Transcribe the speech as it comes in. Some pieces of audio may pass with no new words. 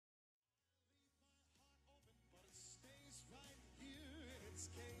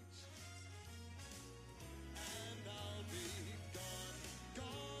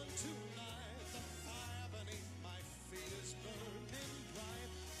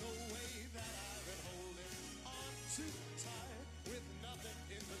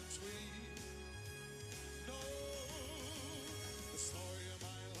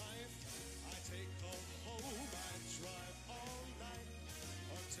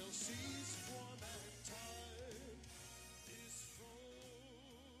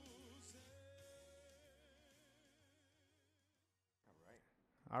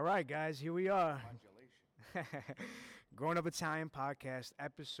All right, guys, here we are. Growing Up Italian Podcast,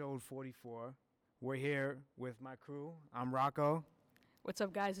 episode 44. We're here with my crew. I'm Rocco, What's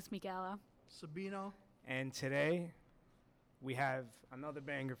up, guys? It's Mikaela. Sabino. and today we have another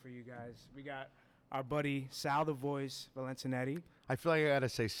banger for you guys. We got our buddy Sal the Voice Valentinetti. I feel like I gotta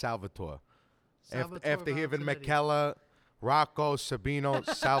say Salvatore. Salvatore After hearing Valentinetti. Michela, Rocco, Sabino,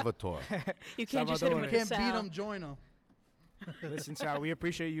 Salvatore. You can't just hit him Salvador. with a Can't Sal. beat him, join him. Listen, Sal, we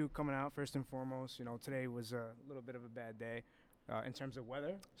appreciate you coming out first and foremost. You know, today was a little bit of a bad day in terms of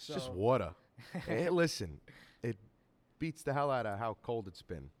weather. It's just water. Hey, listen, it beats the hell out of how cold it's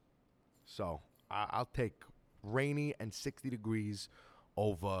been. So I'll take rainy and 60 degrees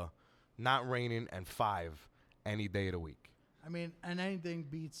over not raining and 5 any day of the week. I mean, and anything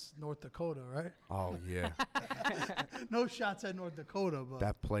beats North Dakota, right? Oh, yeah. No shots at North Dakota, but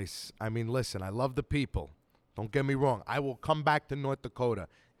That place. I mean, listen, I love the people. Don't get me wrong. I will come back to North Dakota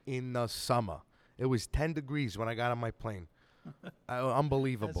in the summer. It was 10 degrees when I got on my plane.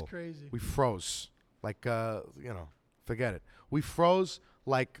 Unbelievable. that's crazy. We froze. Like, forget it. We froze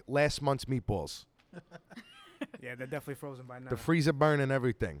like last month's meatballs. Yeah, they're definitely frozen by now. The freezer burn and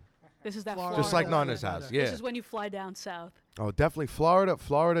everything. This is that Florida. Florida. Just like Florida. Nana's house. This Yeah. This is when you fly down south. Oh, definitely.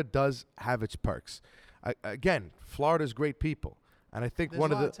 Florida does have its perks. Again, Florida's great people. And I think There's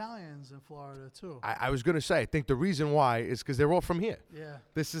one a of lot the... of Italians in Florida too. I was going to say, I think the reason why is because they're all from here. Yeah.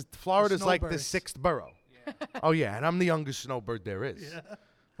 Florida's like the snowbirds. 6th borough. Oh, yeah, and I'm the youngest snowbird there is. Yeah.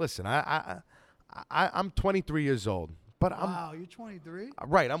 Listen, I'm 23 years old, but Wow, you're 23.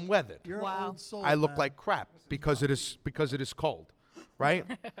 I'm weathered. You're Wow. an old soul. I look man. like crap because it is cold, right?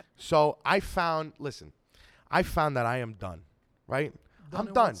 So I found that I am done, right? Done I'm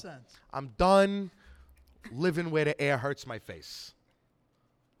in done. what sense? I'm done living where the air hurts my face.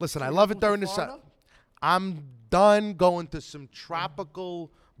 Listen, So I you love it moved to during the Florida? sun. I'm done going to some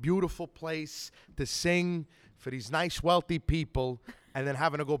tropical, beautiful place to sing for these nice, wealthy people, and then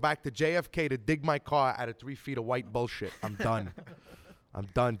having to go back to JFK to dig my car out of 3 feet of white bullshit. I'm done. I'm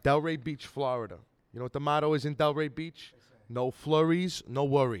done. Delray Beach, Florida. You know what the motto is in Delray Beach? No flurries, no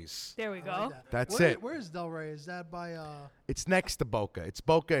worries. There we I go. like that. That's Where- it. Where's Delray? Is that by It's next to Boca. It's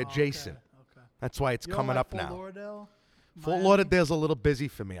Boca oh, adjacent. Okay. That's why it's You don't coming like up Fort now. Lauderdale? Fort Miami? Lauderdale's a little busy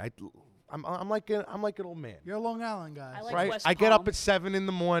for me. I'm like an old man. You're a Long Island guy. I like Right? West I get up Palm. at 7 in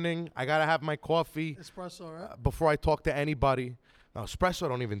the morning. I gotta have my coffee Espresso, right? before I talk to anybody. No, espresso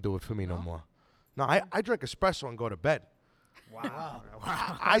don't even do it for me no more. No, I drink espresso and go to bed. Wow.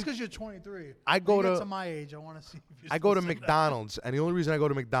 That's because you're 23. I go When you get to- to my age. I want to see if you. I go to McDonald's, and the only reason I go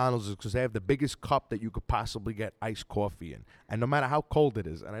to McDonald's is because they have the biggest cup that you could possibly get iced coffee in. And no matter how cold it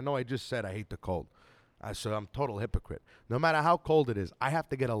is, and I know I just said I hate the cold, so I'm total hypocrite. No matter how cold it is, I have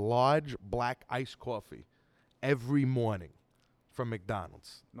to get a large black iced coffee every morning from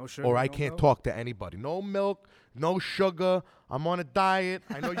McDonald's. No sugar, Or I no can't milk? talk to anybody. No milk, no sugar. I'm on a diet.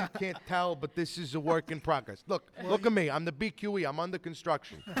 I know you can't tell, but this is a work in progress. Look at me. I'm the BQE. I'm under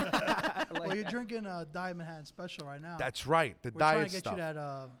construction. Well, you're drinking a Diet Manhattan Special right now. That's right. The We're trying diet to get stuff. you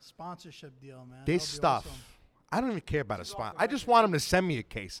that sponsorship deal, man. This That'll be stuff. awesome. I don't even care about a spot. I just want them to send me a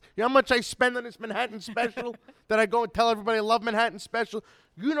case. You know how much I spend on this Manhattan Special? That I go and tell everybody I love Manhattan Special?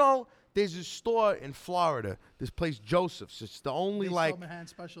 You know, there's a store in Florida. This place, Joseph's. It's the only They like sell Manhattan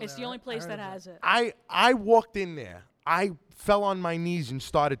Special It's there, the only right? I place heard that of has it. I walked in there. I fell on my knees and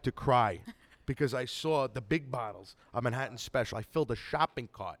started to cry because I saw the big bottles of Manhattan Special. I filled a shopping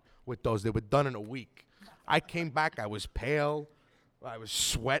cart with those. They were done in a week. I came back. I was pale. I was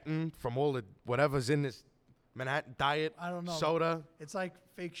sweating from all the whatever's in this Manhattan diet I don't know. soda. It's like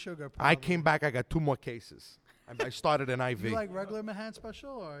fake sugar. I Probably. came back. I got 2 more cases. I started an IV. You like regular Manhattan Special,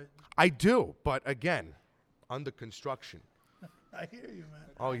 or I do, but again, under construction. I hear you, man.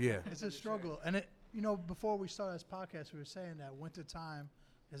 Oh yeah. It's a struggle, and it. You know, before we started this podcast, we were saying that winter time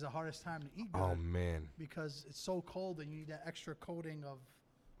is the hardest time to eat good Oh man. because it's so cold and you need that extra coating of,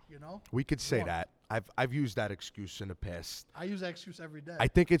 you know. We could say Warmth. that. I've used that excuse in the past. I use that excuse every day. I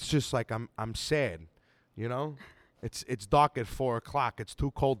think it's just like I'm sad, you know. It's dark at 4 o'clock. It's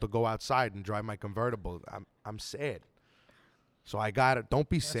too cold to go outside and drive my convertible. I'm sad. So I got it. Don't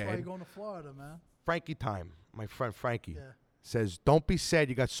be That's why you're sad. going to Florida, man. Frankie time. My friend Frankie Yeah. says, "Don't be sad.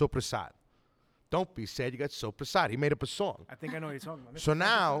 You got soprasad. Don't be sad. You got soprasad." He made up a song. I think I know what you're talking about. So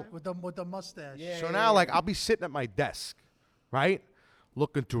now, With the mustache. Yeah. so now, like I'll be sitting at my desk, right?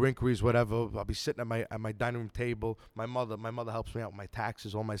 Looking through inquiries, whatever. I'll be sitting at my dining room table. My mother helps me out with my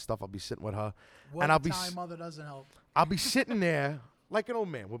taxes, all my stuff. I'll be sitting with her, What and I'll be Italian mother doesn't help. I'll be sitting there like an old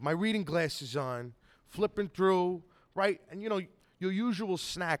man with my reading glasses on, flipping through, right? And you know, your usual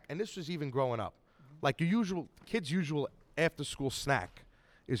snack, and this was even growing up, like your usual kids' usual after school snack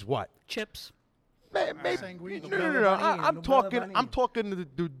is what? Chips. Maybe, Sanguine. no. I'm Nubella talking. Bunny. I'm talking to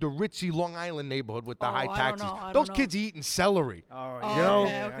the ritzy Long Island neighborhood with the Oh, high I don't taxes. know, I Those don't know. kids eating celery. Oh, Oh, You know,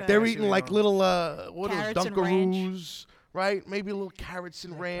 okay, okay. they're I see eating where like you're going. little what are those Carrots and ranch. Dunkaroos, right? Maybe a little carrots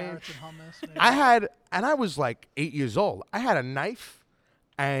and ranch. Carrots and hummus. maybe. I was like 8 years old. I had a knife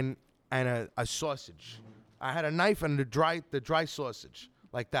and a sausage. I had a knife and the dry sausage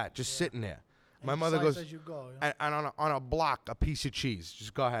like that, just sitting there. And My you mother slice goes, as you go, you know? and on a block, a piece of cheese.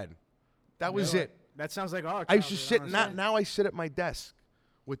 Just go ahead. That was it. That sounds like our I used to childhood, sit. honestly. Now I sit at my desk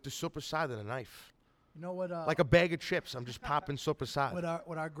with the supersad and a knife, You know what? like a bag of chips. I'm just popping supersad.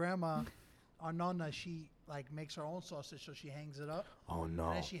 with our grandma, our nonna, she like makes her own sausage, so she hangs it up. Oh And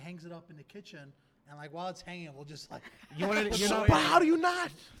no! then she hangs it up in the kitchen, and like while it's hanging, we'll just like. You want to, But how do you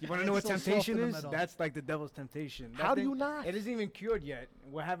not? You want to It's know what so soft temptation in the is? middle. That's like the devil's temptation. That How do thing- you not? It isn't even cured yet.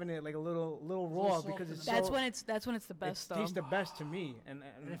 We're having it like a little little raw soft because in it's the That's so, when it's the best it though. tastes the best to me, and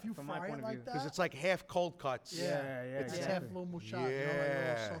if you from my fry point it of view. like Because that, it's like half cold cuts. Yeah, yeah, it's exactly. half little mouchard, you know, like a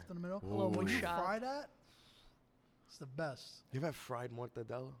Yeah. little soft in the middle. little When you mouchard. fry that, it's the best. You ever had fried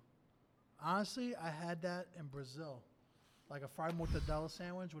mortadella? Honestly, I had that in Brazil, like a fried mortadella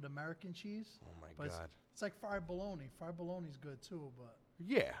sandwich with American cheese. Oh my But god. it's like fried bologna. Fried bologna's good too, but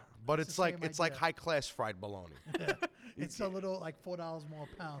Yeah, but It's it's the like same it's like idea. high class fried bologna. it's a little like $4 more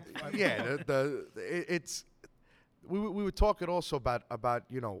a pound. Yeah, it's we were talking also about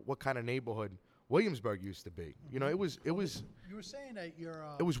what kind of neighborhood Williamsburg used to be. You know, it was You were saying that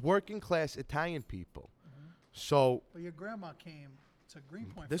it was working class Italian people. So but your grandma came to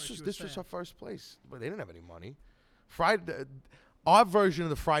Greenpoint. this first, was you were our saying. first place, but they didn't have any money. Our version of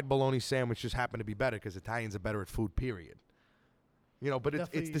the fried bologna sandwich just happened to be better because Italians are better at food. Period. You know, but it's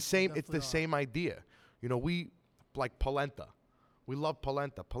Definitely- the same. It's definitely the are. same idea. You know, we like polenta. We love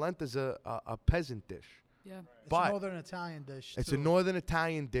polenta. Polenta's a peasant dish. Yeah. It's but- a northern Italian dish. It's too. a northern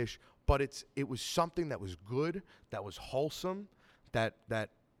Italian dish, but it was something that was good, that was wholesome, that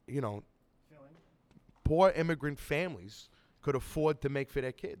poor immigrant families could afford to make for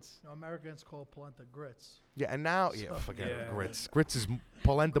their kids. You know, Americans call polenta grits. Yeah, and now So- forget it, Yeah. grits. Grits is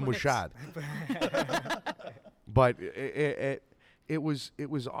polenta Grits. mouchard. But it was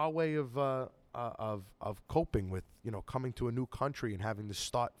our way of coping with coming to a new country and having to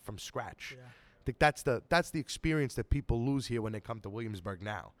start from scratch. Yeah. I think that's the experience that people lose here when they come to Williamsburg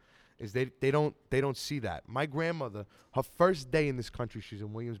now, is they don't see that. My grandmother, her first day in this country, she's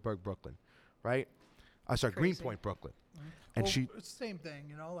in Williamsburg, Brooklyn, right? Sorry, Crazy. Greenpoint, Brooklyn, and Well, she it's the same thing,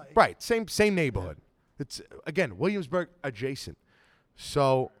 you know, like right same neighborhood. It's again Williamsburg adjacent.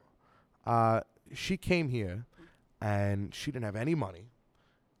 So she came here, and she didn't have any money.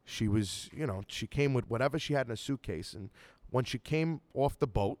 She was she came with whatever she had in a suitcase, and when she came off the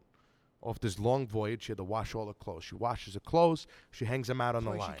boat. Off this long voyage, she had to wash all her clothes. She washes her clothes. She hangs them out on the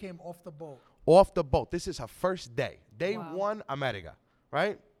like line. she came off the boat. Off the boat. This is her first day. Day Wow. one, America,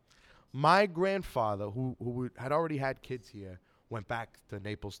 right? My grandfather, who had already had kids here, went back to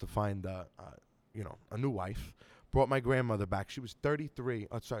Naples to find a new wife. Brought my grandmother back. She was 33.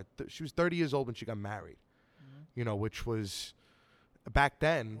 She was 30 years old when she got married. Which was back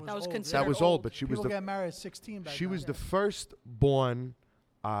then. That was old, considered That was old. old, but she People was the get married at 16 back she then. was the first born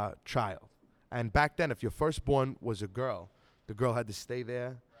child. And back then, if your firstborn was a girl, the girl had to stay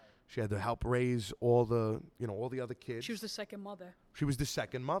there. She had to help raise all the other kids. She was the second mother. She was the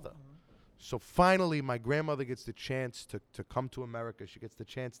second mother. So finally, my grandmother gets the chance to come to America. She gets the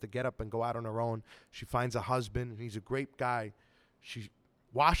chance to get up and go out on her own. She finds a husband, and he's a great guy. She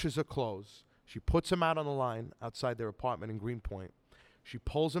washes her clothes. She puts him out on the line outside their apartment in Greenpoint. She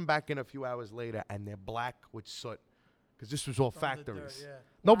pulls him back in a few hours later, and they're black with soot. Because this was all From the dirt, factories. yeah.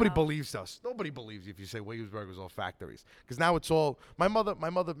 Nobody Wow. believes us. Nobody believes you if you say Williamsburg was all factories. Because now it's all. My mother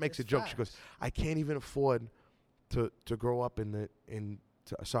makes a It's joke. She goes, facts. "I can't even afford to grow up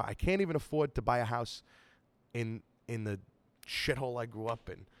so I can't even afford to buy a house in the shithole I grew up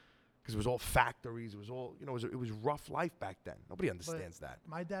in, because it was all factories. It was all it was rough life back then. Nobody understands that.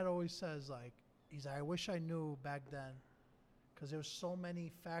 My dad always says, like, he's like, I wish I knew back then, because there was so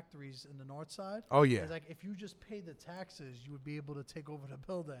many factories in the north side. Oh yeah, He's like, if you just paid the taxes, you would be able to take over the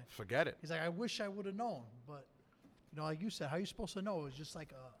building. forget it. He's like, I wish I would have known, but like you said, how you supposed to know? It was just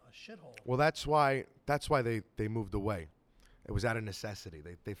like a shithole. Well, that's why they moved away. It was out of necessity.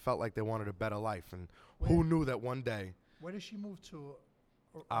 They felt like they wanted a better life, and who Where- knew that one day Where did she move to?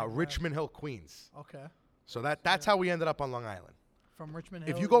 Like, Richmond Hill, Queens. Okay, So that's how we ended up on Long Island. from Richmond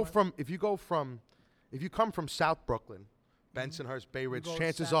Hill. If you come from South Brooklyn, Bensonhurst, Bay Ridge, go to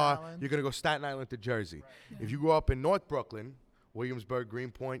chances Staten are Island. you're going to go Staten Island to Jersey. If you grew up in North Brooklyn, Williamsburg,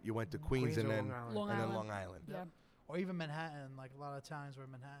 Greenpoint, you went to Queens, Queens and or then Long Island. Long and then Island. Long Island. Yeah. or even Manhattan. Like a lot of times we're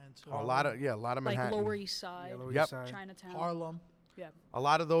in Manhattan too. A lot of Like Manhattan. Lower East Side, Yeah, Lower Yep. East Side. Chinatown. Harlem. Yeah. A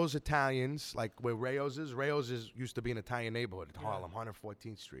lot of those Italians, like where Rayo's is. Rayo's used to be an Italian neighborhood in Harlem,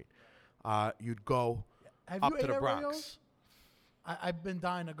 114th Street. You'd go Have up you to ate the at Bronx. Rayo's? I've been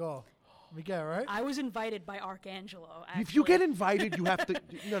dying to go. We get it, right? I was invited by Arcangelo. If you get actually. invited, you have to.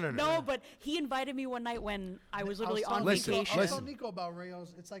 No. No, but he invited me one night when I was literally on Listen, vacation. I was telling Nico about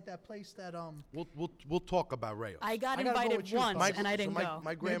Rayo's. It's like that place that We'll talk about Rayo's. I got I gotta go invited with you. once and I didn't go.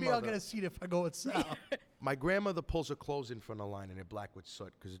 My maybe I'll grandmother. get a seat if I go with Sal. My grandmother pulls her clothes in front of the line and they're black with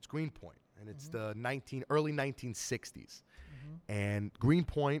soot because it's Greenpoint and it's the early 1960s. And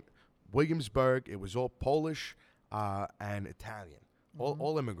Greenpoint, Williamsburg, it was all Polish and Italian,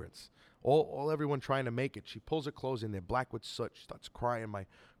 all immigrants, all everyone trying to make it. She pulls her clothes in, they're black with soot. She starts crying. My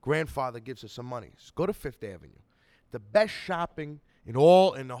grandfather gives her some money. Says, go to Fifth Avenue, the best shopping in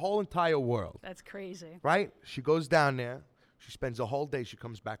the whole entire world. That's crazy. Right? She goes down there. She spends the whole day. She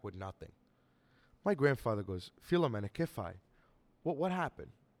comes back with nothing. My grandfather goes, Filomena, kifai. What happened?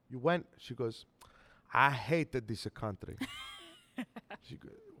 You went? She goes, I hated this country. She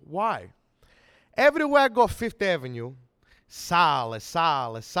goes, why? Everywhere I go, Fifth Avenue, sala.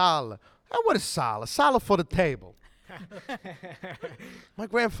 What is sala? Sala for the table. My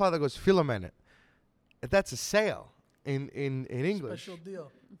grandfather goes, Filomena, that's a sale in English. Special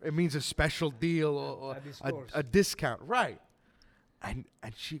deal. It means a special deal or A discourse. a discount, right? And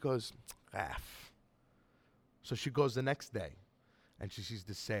she goes, F. So she goes the next day, and she sees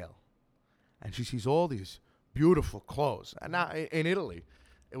the sale, and she sees all these beautiful clothes. And now in Italy,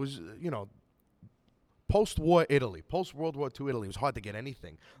 it was post-war Italy, post-World War II Italy. It was hard to get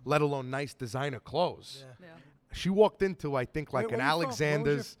anything, let alone nice designer clothes. Yeah. Yeah. She walked into, I think, like Where an you from? Where was your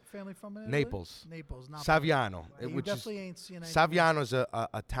Alexander's family from in Italy? Naples. Naples, not Saviano, You which is definitely ain't seen anything. Saviano's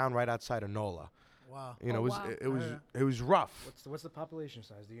a town right outside of Nola. Wow. You know, Oh, it was wow. it was Yeah. it was rough. What's the population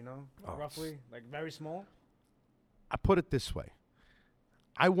size? Do you know? Oh. Roughly, like very small. I put it this way.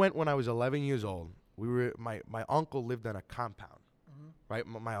 I went when I was 11 years old. My uncle lived on a compound, right?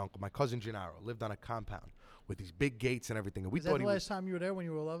 My uncle, my cousin Gennaro, lived on a compound with these big gates and everything. And we Is that thought the he last was. time you were there when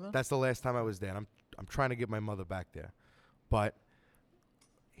you were 11? That's the last time I was there. And I'm trying to get my mother back there, but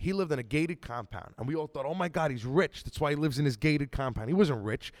he lived in a gated compound, and we all thought, oh my God, he's rich. That's why he lives in his gated compound. He wasn't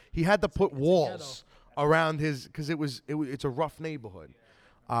rich. He had to put walls around his because it's a rough neighborhood.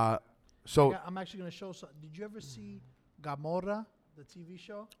 So I'm actually going to show some. Did you ever see Gamora, the TV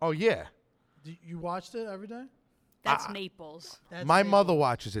show? oh yeah. You watched it every day? That's Naples. That's My Naples. mother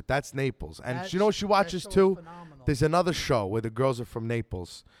watches it. That's Naples, and That you know what she sh- watches that show is too. phenomenal. There's another show where the girls are from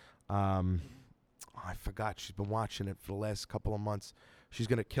Naples. I forgot. She's been watching it for the last couple of months. She's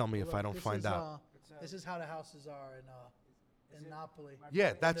gonna kill me if Look, I don't this find is, out. This is how the houses are in Napoli. Yeah,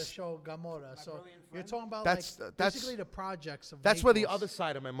 In the that's show Gamora. So brilliant you're friend? talking about That's- like that's- basically the projects of where the Naples. other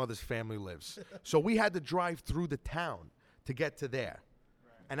side of my mother's family lives. So we had to drive through the town to get to there.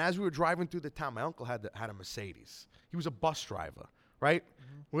 And as we were driving through the town, my uncle had a Mercedes. He was a bus driver, right?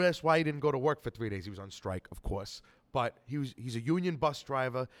 Well, that's why he didn't go to work for 3 days. He was on strike, of course. But he's a union bus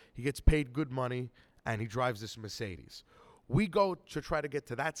driver. He gets paid good money, and he drives this Mercedes. We go to try to get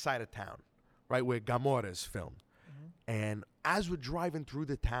to that side of town, right, where Gamora is filmed. And as we're driving through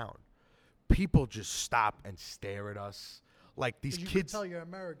the town, people just stop and stare at us. Like these 'Cause you can kids. tell you're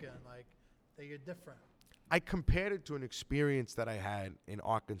American, like that you're different. I compared it to an experience that I had in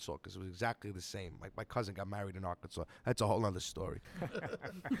Arkansas because it was exactly the same. Like my cousin got married in Arkansas. That's a whole other story.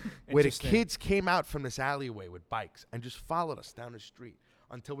 Where the Interesting. kids came out from this alleyway with bikes and just followed us down the street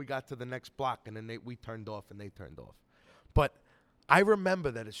until we got to the next block, and then we turned off and they turned off. But I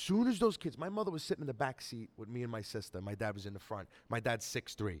remember that as soon as those kids, my mother was sitting in the back seat with me and my sister. My dad was in the front. My dad's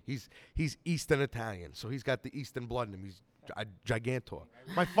 6'3". He's Eastern Italian, so he's got the Eastern blood in him. He's a gigantor.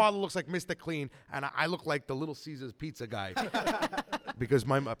 My father looks like Mr. Clean, and I look like the Little Caesars pizza guy because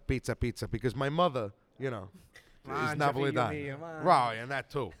because my mother, is Napolitan. Right, and that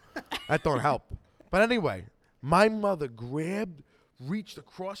too. That don't help. But anyway, my mother reached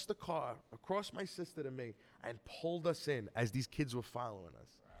across the car, across my sister to me, and pulled us in as these kids were following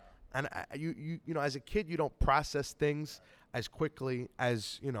us. And you know, as a kid, you don't process things as quickly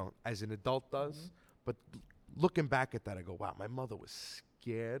as as an adult does. But looking back at that, I go, wow, my mother was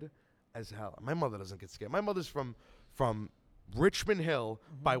scared as hell. My mother doesn't get scared. My mother's from Richmond Hill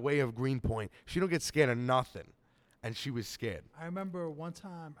by way of Greenpoint. She don't get scared of nothing, and she was scared. I remember one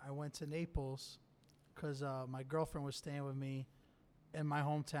time I went to Naples because my girlfriend was staying with me in my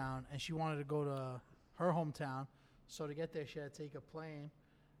hometown, and she wanted to go to her hometown. So to get there, she had to take a plane.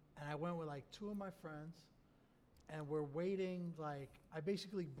 And I went with like two of my friends, and we're waiting. Like I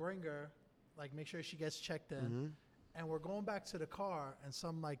basically bring her, like make sure she gets checked in, And we're going back to the car, and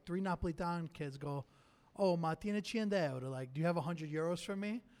some like 3 Napolitan kids go, "Oh, ma tiene €100." They're like, "Do you have €100 for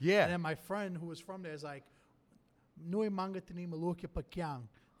me?" Yeah. And then my friend who was from there is like, "Noi manga tini maluki pakyang."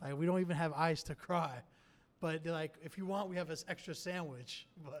 Like, we don't even have eyes to cry. But they're like, "If you want, we have this extra sandwich."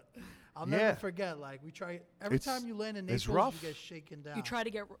 But I'll Yeah. never forget. Like, we try every It's- time you land in it's Naples, rough. you get shaken down. You try to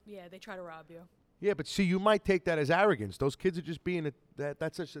get, they try to rob you. Yeah, but see, you might take that as arrogance. Those kids are just being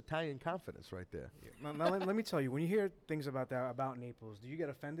that's just Italian confidence right there. Now, let me tell you, when you hear things about that about Naples, do you get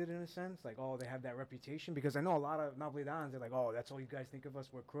offended in a sense? Like, oh, they have that reputation? Because I know a lot of Napolitans, they're like, oh, that's all you guys think of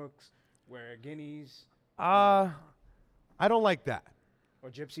us. We're crooks. We're guineas. I don't like that. Or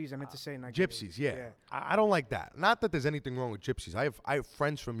gypsies, I meant to say. Not Gypsies, guineas. yeah. I don't like that. Not that there's anything wrong with gypsies. I have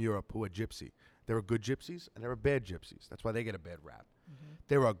friends from Europe who are gypsy. There are good gypsies and there are bad gypsies. That's why they get a bad rap.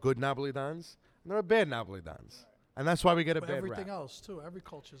 There are good Napolitans and there are bad Napolitans. And that's why we get a But bad everything rap. else too. Every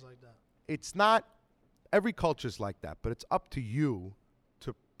culture's like that. It's not every culture's like that, but it's up to you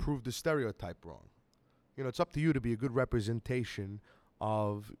to prove the stereotype wrong. You know, it's up to you to be a good representation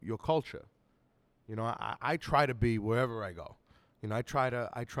of your culture. You know, I try to be wherever I go. You know, I try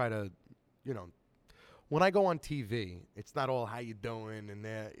to, you know, when I go on TV, it's not all how you doing and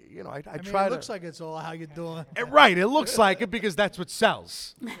there. You know, I I mean, try it to. looks like it's all how you doing. Right, it looks like it because that's what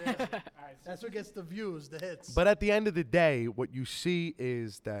sells. That's what gets the views, the hits. But at the end of the day, what you see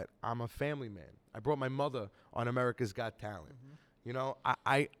is that I'm a family man. I brought my mother on America's Got Talent. You know,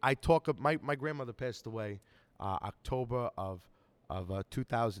 I talk. My grandmother passed away October of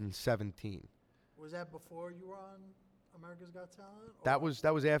 2017. Was that before you were on America's Got Talent? That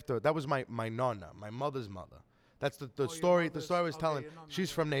was after. That was my nonna, my mother's mother. That's the your story. The mother's- story I was okay, telling. your nonna, She's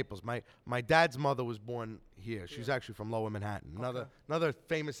yeah. from Naples. My dad's mother was born here. She's Yeah. actually from Lower Manhattan. Okay. Another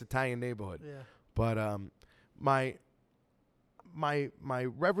famous Italian neighborhood. Yeah. But my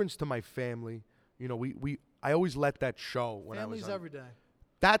reverence to my family, you know, I always let that show when Family's I was on. every day.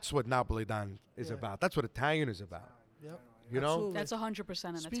 That's what Napolitan is Yeah. about. That's what Italian is about. Yep. You know, Absolutely. That's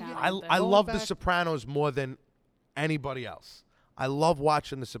 100% an Speaking- Italian I thing. love back- The Sopranos more than anybody else. I love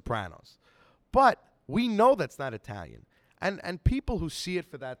watching The Sopranos, but we know that's not Italian, and people who see it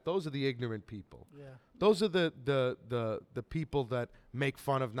for that, those are the ignorant people. Yeah. Those are the people that make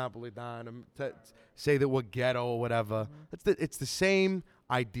fun of Napolitan and say that we're ghetto or whatever. It's the same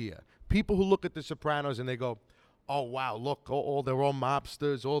idea. People who look at The Sopranos and they go, "Oh wow, look, they're all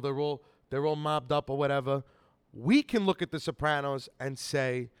mobsters, they're all mobbed up or whatever." We can look at The Sopranos and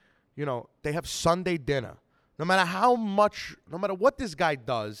say, you know, they have Sunday dinner. No matter what this guy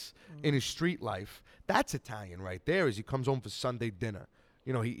does in his street life, that's Italian right there. As he comes home for Sunday dinner,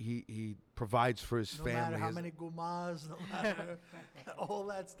 you know, he provides for his No family. matter how his- many gumas, no matter all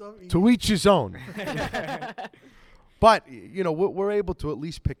that stuff. to each his own. But you know, we're able to at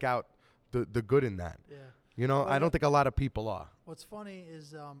least pick out the good in that. Yeah. You know, I don't think a lot of people are. What's funny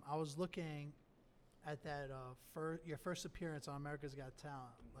is I was looking at that your first appearance on America's Got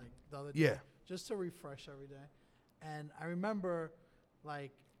Talent, like the other day, Yeah. just to refresh every day. And I remember,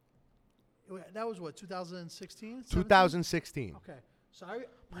 like, that was what 2016. 2016. Okay, so I Man,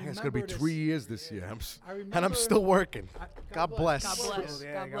 remember it's gonna be this- 3 years this year. I And I'm remember- still working. God God bless. bless.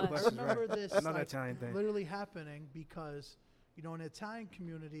 Yeah, God God bless. I bless. is remember right. this Another like, Italian thing. literally happening because, you know, in the Italian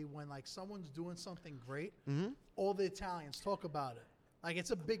community, when like someone's doing something great, all the Italians talk about it. Like,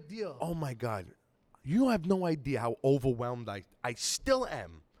 it's a big deal. Oh my God. You have no idea how overwhelmed I still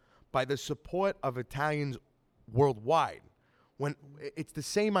am by the support of Italians worldwide. When it's the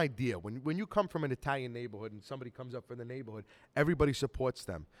same idea. When you come from an Italian neighborhood and somebody comes up from the neighborhood, everybody supports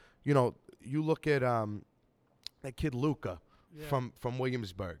them. You know, you look at that kid Luca Yeah. from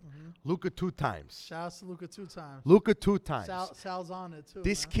Williamsburg. Luca 2 times. Shout out to Luca 2 times. Luca 2 times. Sal's on it too.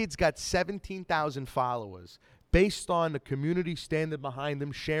 This man. kid's got 17,000 followers based on the community standing behind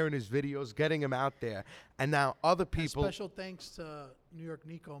him, sharing his videos, getting him out there. And now other And people. special thanks to New York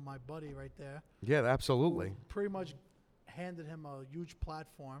Nico, my buddy right there. Yeah, absolutely. Who pretty much handed him a huge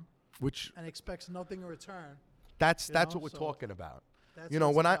platform Which and expects nothing in return. that's You that's know, what we're so talking about. That's You know,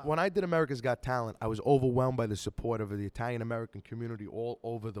 what it's when about. I did America's Got Talent, I was overwhelmed by the support of the Italian American community all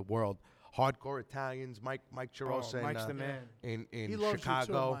over the world. Hardcore Italians, Mike Chirosa Oh, Mike's the man. in He loves you too,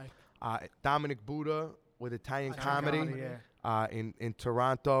 Chicago, Mike. Dominic Buddha with Italian Italian comedy, comedy, in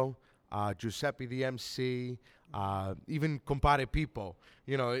Toronto, Giuseppe the MC, even Compare Pippo.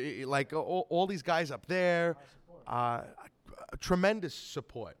 You know, like all these guys up there, tremendous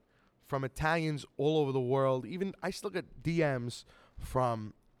support from Italians all over the world. Even I still get DMs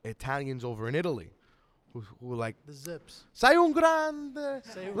from Italians over in Italy who are like, The Zips. sei un grande,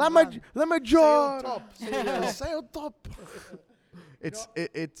 Sei un la grande. maggiore, top. sei un top.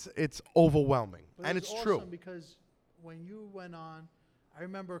 It's overwhelming, But and it was it's true. awesome because when you went on, I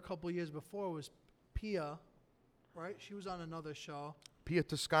remember a couple years before was Pia, right? She was on another show Pia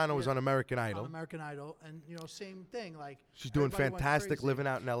Toscano was Yeah. on American on Idol. American Idol, and same thing. Like She's doing everybody went fantastic crazy. living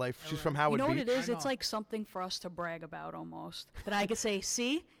out in LA. She's from You Howard You know what Beach. it is? I It's know. like something for us to brag about almost. That I could say,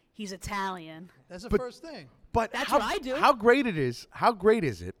 see, he's Italian. That's the But- first thing. But That's how, what I do. How great it is! How great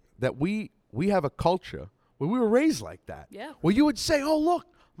is it that we have a culture where we were raised like that? Yeah. Where you would say, "Oh, look,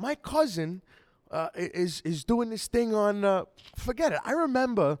 my cousin is doing this thing on." Forget it. I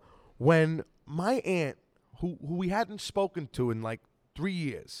remember when my aunt, who we hadn't spoken to in like 3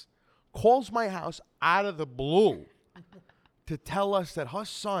 years, calls my house out of the blue to tell us that her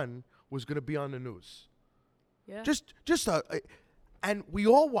son was going to be on the news. Yeah. And we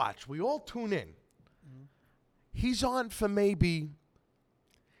all watch. We all tune in. He's on for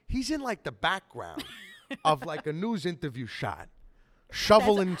he's in like the background of like a news interview shot,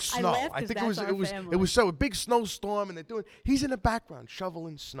 shoveling I snow. laugh I 'cause think that's our it was family. so a big snowstorm, and they're doing. He's in the background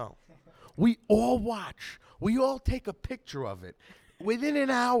shoveling snow. We all watch. We all take a picture of it. Within an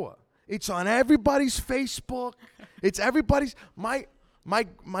hour, it's on everybody's Facebook. It's everybody's. My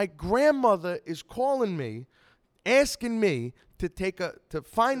grandmother is calling me, asking me to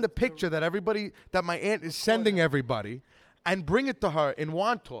find the picture that my aunt is sending everybody, and bring it to her in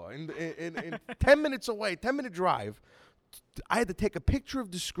Wantor, in 10 minutes away, 10-minute drive. I had to take a picture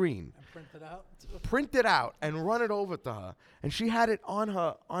of the screen, And print it out. print it out, and run it over to her, and she had it on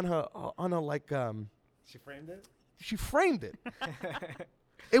her like She framed it. she framed it.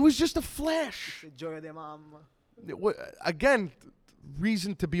 It was just a flash. The joy of their mom. Again,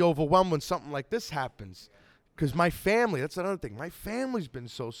 reason to be overwhelmed when something like this happens. Because my family, that's another thing. My family's been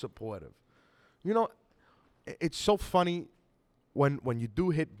so supportive. You know, it's so funny when you do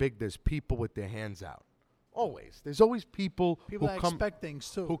hit big, there's people with their hands out. Always. There's always people People who that come expect things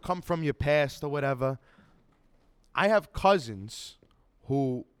too. who come from your past or whatever. I have cousins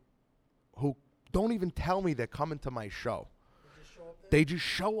who don't even tell me they're coming to my show. They just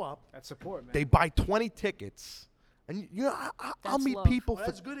show up. That's support, man. They buy 20 tickets. And I'll That's meet love. people Well,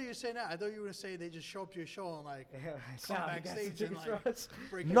 for that's good that you say that. I thought you were gonna say they just show up to your show and like Yeah, come nah, you got backstage some and tickets for like us.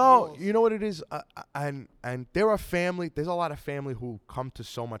 break your No, balls. you know what it is, and there are there's a lot of family who come to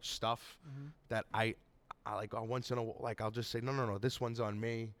so much stuff that I like. Once in a like, I'll just say no, this one's on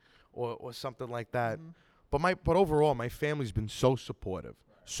me, or something like that. But overall, my family's been so supportive,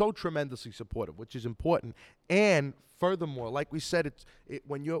 so tremendously supportive, which is important. And furthermore, like we said,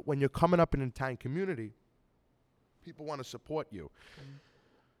 when you're coming up in an Italian community, people want to support you.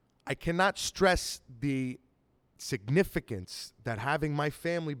 I cannot stress the significance that having my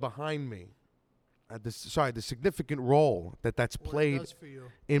family behind me, the significant role that's What it played does for you.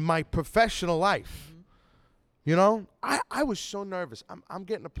 in my professional life. You know, I was so nervous. I'm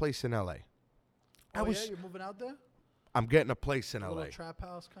getting a place in LA. Oh yeah, you're moving out there? I'm getting a place in A LA. little trap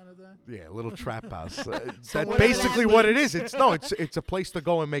house kind of thing. Yeah, a little trap house. That's whatever basically that what it is. It's a place to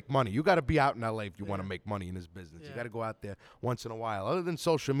go and make money. You got to be out in LA if you want to Yeah. make money in this business. You Yeah. got to go out there once in a while. Other than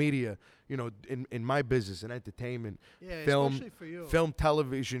social media, you know, in my business and entertainment, Yeah, film, especially for you. film,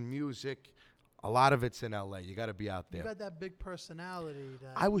 television, music, a lot of it's in LA. You got to be out You there. got that big personality.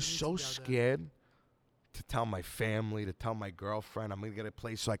 That I was you need so to be out there. scared to tell my family, to tell my girlfriend, I'm going to get a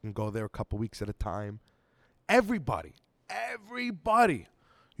place so I can go there a couple weeks at a time. Everybody,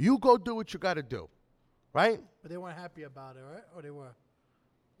 you go do what you got to do, right? But they weren't happy about it, right? Or they were?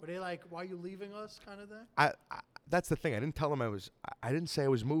 Were they like, "Why are you leaving us?" kind of thing? I that's the thing. I didn't tell them I didn't say I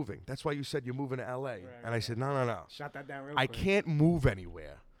was moving. That's why you said you're moving to LA. And I said, no. Shot that down real I quick. can't move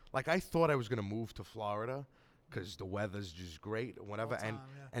anywhere. Like, I thought I was going to move to Florida because the weather's just great or whatever. All time,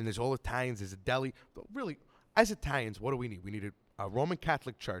 yeah. And there's all Italians. There's a deli. But really, as Italians, what do we need? We need a Roman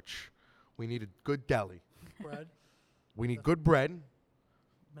Catholic church. We need a good deli. Bread, We need good bread.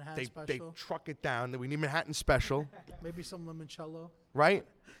 Manhattan They special, truck it down. We need Manhattan special, maybe some limoncello. right?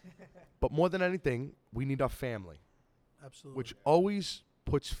 But more than anything, we need our family, Absolutely. which always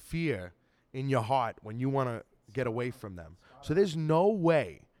puts fear in your heart when you want to get away from them. So there's no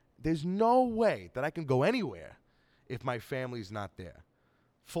way that I can go anywhere if my family's not there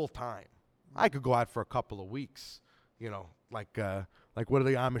full time. I could go out for a couple of weeks, you know, like what do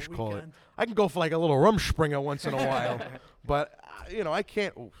the Amish call it? weekend. I can go for like a little rumspringer once in a while, but you know, I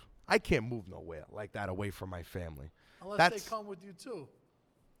can't move nowhere like that away from my family. Unless that's- they come with you too.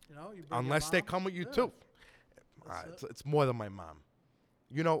 You know, you bring your Unless they mom. come with you Yeah. too. That's it. It's more than my mom.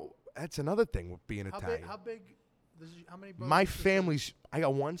 You know, that's another thing with being How Italian. big? How big? How many brothers? My and sisters? family's. I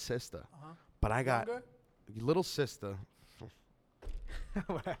got one sister, Uh-huh. but I got Younger? a little sister.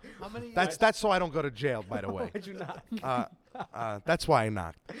 How many? That's so I don't go to jail. By the way, Why'd you not? that's why I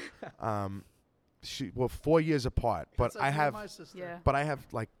knocked. we're 4 years apart, but It's like I me and have my sister. Yeah. but I have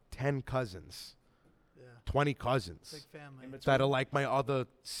like 10 cousins, Yeah. 20 cousins Big family. In between. that are like my other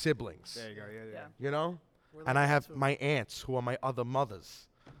siblings. There you go. Yeah, yeah. Yeah. You know? We're And like I that have too. my aunts who are my other mothers.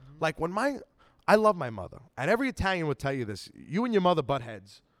 Like I love my mother, and every Italian will tell you this. You and your mother butt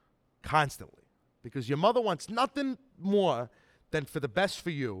heads constantly because your mother wants nothing more than for the best for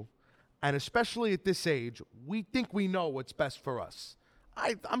you, and especially at this age, we think we know what's best for us.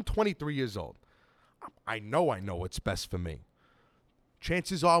 I'm 23 years old. I know what's best for me.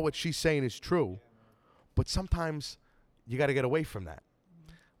 Chances are what she's saying is true, but sometimes you got to get away from that.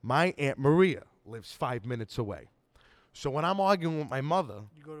 My Aunt Maria lives 5 minutes away. So when I'm arguing with my mother,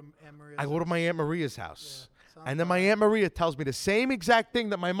 You go to Aunt Maria's I go to house. my Aunt Maria's house. Yeah, sounds And then my about Aunt Maria tells me the same exact thing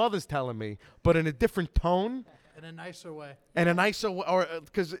that my mother's telling me, but in a different tone in a nicer way. and a nicer or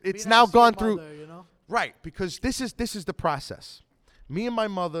because Be it's nice now to your gone through. mother, you know? Right, because this is the process. Me and my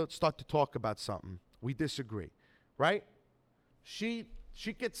mother start to talk about something. We disagree, right? She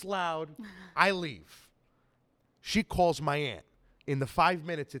gets loud. I leave. She calls my aunt. In the 5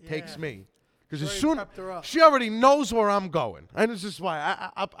 minutes it takes Yeah. me, because as She soon already prepped her up. she already knows where I'm going, and this is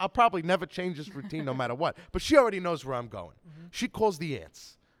why I'll probably never change this routine no matter what. But she already knows where I'm going. She calls the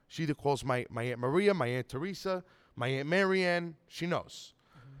aunts. She either calls my Aunt Maria, my Aunt Teresa, my Aunt Marianne. She knows.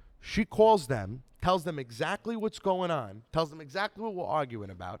 She calls them, tells them exactly what's going on, tells them exactly what we're arguing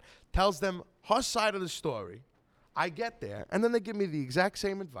about, tells them her side of the story. I get there, and then they give me the exact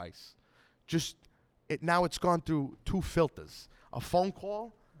same advice. Just now it's gone through 2 filters. A phone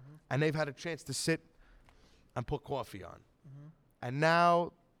call, and they've had a chance to sit and put coffee on. And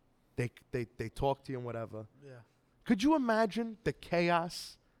now they talk to you and whatever. Yeah. Could you imagine the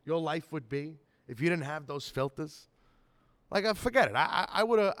chaos your life would be if you didn't have those filters? Like, forget it. I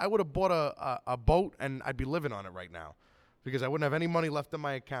would have bought a boat and I'd be living on it right now, because I wouldn't have any money left in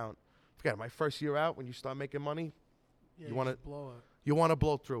my account. Forget it. My first year out, when you start making money, Yeah, You wanna- just blow it. you want to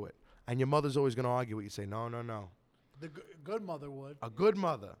blow through it, and your mother's always going to argue with you. Say no. The good mother would. A good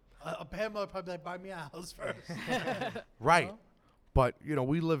mother, A bad mother probably like, buy me a house first. right? know? But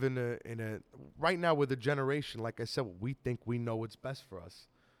we live in a right now with a generation. Like I said, we think we know what's best for us.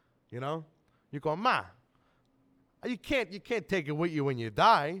 You know, you go, Ma. You can't take it with you when you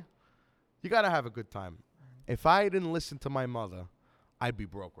die. You got to have a good time. If I didn't listen to my mother, I'd be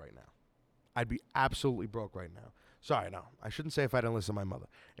broke right now. I'd be absolutely broke right now. Sorry, no. I shouldn't say if I didn't listen to my mother.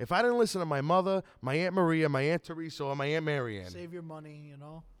 If I didn't listen to my mother, my Aunt Maria, my Aunt Teresa, or my Aunt Marianne. Save your money, you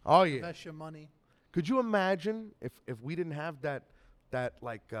know? Oh, yeah. Invest your money. Could you imagine if we didn't have that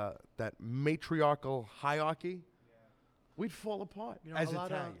matriarchal hierarchy? We'd fall apart You know, as a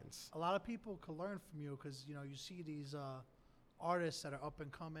lot Italians. a lot of people could learn from you because, you know, you see these artists that are up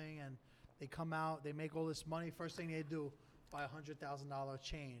and coming and they come out, they make all this money. First thing they do, buy a $100,000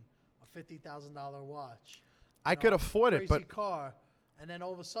 chain, a $50,000 watch. I could afford it, crazy but car. And then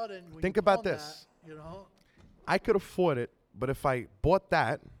all of a sudden, when Think you about pawn this. that, you know, I could afford it. But if I bought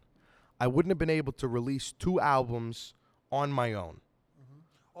that, I wouldn't have been able to release 2 albums on my own.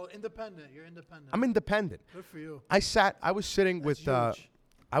 oh, independent. You're independent. I'm independent. Good for you. I was sitting That's with huge.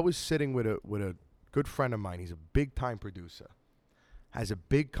 a good friend of mine. He's a big time producer. Has a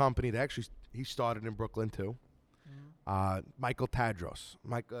big company that actually he started in Brooklyn too. Michael Tadros.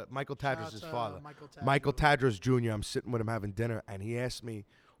 Michael Shout Tadros' out his to father. Michael Michael Tadros. Tadros Jr. I'm sitting with him having dinner, and he asked me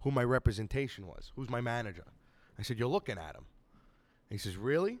who my representation was. Who's my manager? I said, you're looking at him. He says,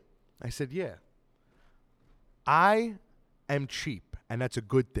 really? I said, yeah. I am cheap, and that's a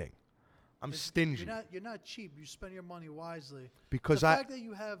good thing. I'm stingy You're not cheap. You spend your money wisely. because the fact that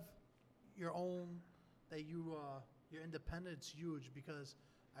you have your own, that you're independent, it's huge because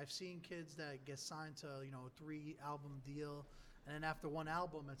I've seen kids that get signed to, 3-album deal, and then after 1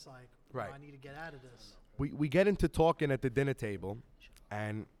 album, it's like, Right. I need to get out of this. we get into talking at the dinner table,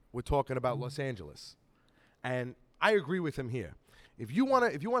 and we're talking about Los Angeles, and I agree with him here. If you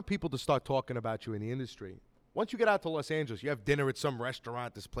want people to start talking about you in the industry, once you get out to Los Angeles, you have dinner at some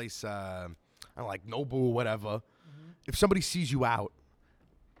restaurant, this place, I don't know, like Nobu or whatever. If somebody sees you out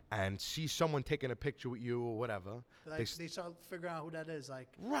and sees someone taking a picture with you or whatever, Like, they start figuring out who that is, like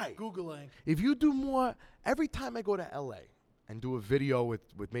Right. Googling. if you do more, every time I go to LA and do a video with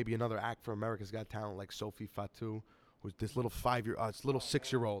maybe another act for America's Got Talent like Sophie Fatu, who's this little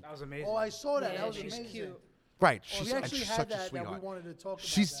 6-year-old. That was amazing. Oh, I saw that. Yeah, that was she's amazing. cute. Right, Oh, she's, we and actually she's had such a that we sweetheart. wanted to talk about.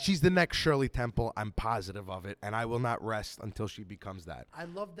 She's the next Shirley Temple. I'm positive of it, and I will not rest until she becomes that. I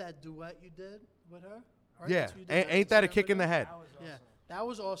love that duet you did with her. Right? Yeah, That's what you did, ain't that a Instagram kick in the video? head? Yeah, that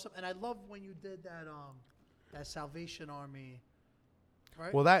was awesome, and I love when you did that Salvation Army.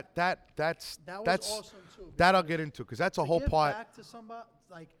 Right. Well, that's that was awesome too. that I'll because get into because that's a to whole give part. back to somebody,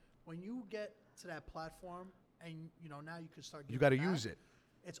 like when you get to that platform, and now you can start. You got to use it.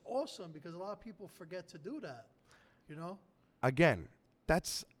 It's awesome because a lot of people forget to do that. Again,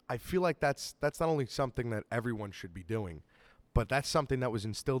 I feel like that's not only something that everyone should be doing, but that's something that was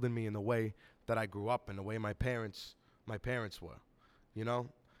instilled in me in the way that I grew up and the way my parents were.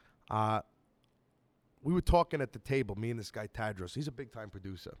 We were talking at the table, me and this guy Tadros. He's a big time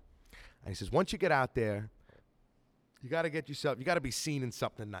producer, and he says, once you get out there, you got to be seen in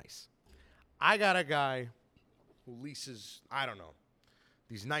something nice. I got a guy who leases, I don't know,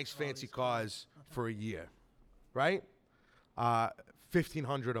 these nice fancy cars for a year, right?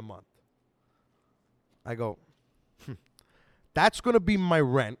 $1,500 a month. I go, that's going to be my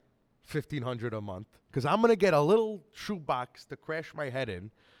rent, $1,500 a month, because I'm going to get a little shoebox to crash my head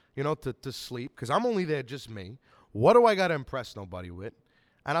in, to sleep, because I'm only there just me. What do I got to impress nobody with?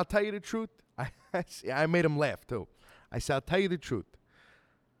 And I'll tell you the truth. I made him laugh, too. I said, I'll tell you the truth.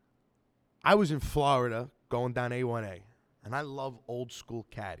 I was in Florida going down A1A, and I love old school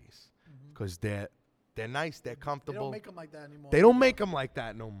caddies because they're nice, they're comfortable. They don't make them like that anymore. They don't make them like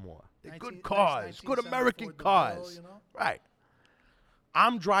that no more. They're good cars, good American cars. Right.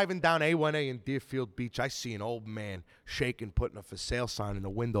 I'm driving down A1A in Deerfield Beach. I see an old man shaking, putting a for sale sign in the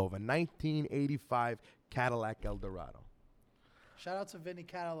window of a 1985 Cadillac Eldorado. Shout out to Vinny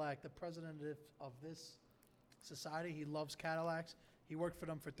Cadillac, the president of this society. He loves Cadillacs. He worked for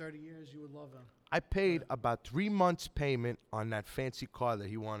them for 30 years. You would love him. I paid about 3 months' payment on that fancy car that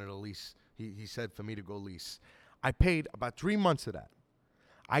he wanted to lease. He said for me to go lease. I paid about 3 months of that.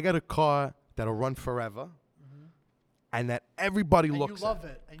 I got a car that'll run forever, and that everybody looks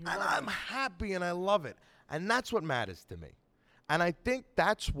at. And I'm happy and I love it. And that's what matters to me. And I think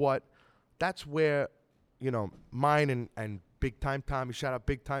that's where, mine and Big Time Tommy, shout out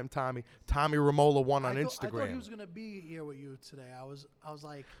Big Time Tommy, Tommy Romola one on Instagram. I thought he was going to be here with you today. I was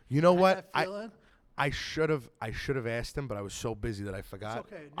like, you know what? That feeling. I should have asked him, but I was so busy that I forgot.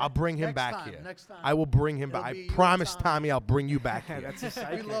 It's okay. I'll bring him Next back time, here. next time. I will bring him back. I promise, Tommy, I'll bring you back here. That's a We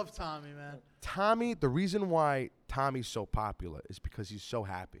psychic. love Tommy, man. Tommy, the reason why Tommy's so popular is because he's so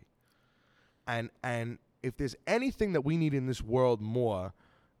happy. And if there's anything that we need in this world more,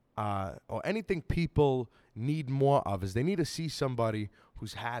 or anything people need more of, is they need to see somebody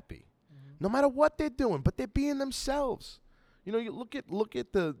who's happy, no matter what they're doing, but they're being themselves. You look at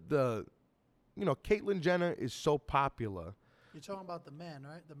the Caitlyn Jenner is so popular. You're talking about the man,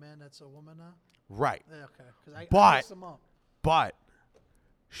 right? The man that's a woman now? Right. Yeah, okay. 'Cause I But- mixed them up. But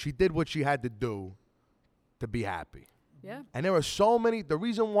she did what she had to do to be happy. Yeah. And there are so many, the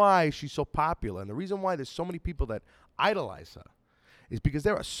reason why she's so popular and the reason why there's so many people that idolize her is because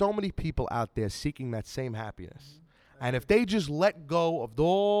there are so many people out there seeking that same happiness. And if they just let go of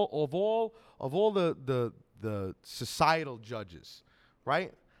all the societal judges,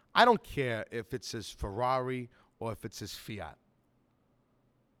 right? I don't care if it says Ferrari or if it says Fiat.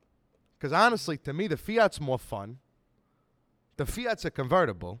 Because honestly, to me, the Fiat's more fun. The Fiat's a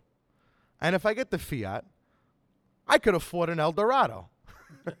convertible. And if I get the Fiat, I could afford an Eldorado.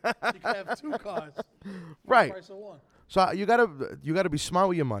 You can have two cars. Right. The price of one. So you gotta be smart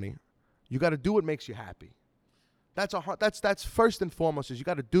with your money. You gotta do what makes you happy. That's first and foremost. Is you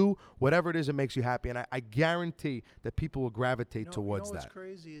gotta do whatever it is that makes you happy, and I guarantee that people will gravitate towards what's that.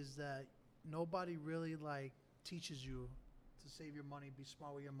 crazy is that nobody really teaches you to save your money, be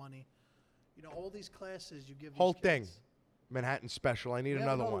smart with your money. All these classes you give Whole these thing, kids. Manhattan Special. I need We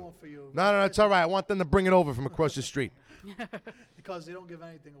have another one. for you. No, it's all right. I want them to bring it over from across the street. Because they don't give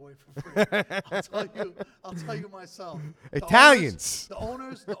anything away for free. I'll tell you myself. Italians. The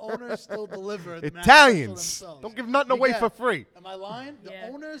owners still deliver. the Manhattan Italians. Special themselves. Don't give nothing away for free. Am I lying? Yeah.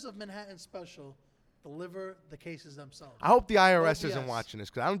 The owners of Manhattan Special deliver the cases themselves. I hope the IRS OBS. isn't watching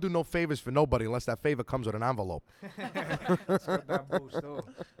this because I don't do no favors for nobody unless that favor comes with an envelope. That boost, oh.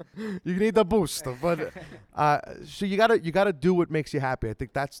 You need the boost, but so you gotta do what makes you happy. I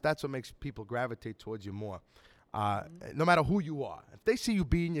think that's what makes people gravitate towards you more. No matter who you are, if they see you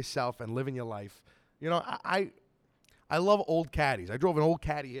being yourself and living your life, I love old caddies. I drove an old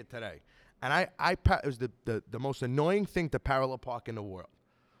caddy here today, and it was the most annoying thing to parallel park in the world.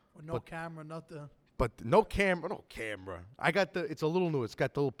 With no camera, nothing. But no camera. I got it's a little new. It's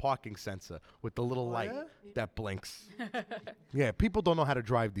got the little parking sensor with the little light yeah? that blinks. Yeah, people don't know how to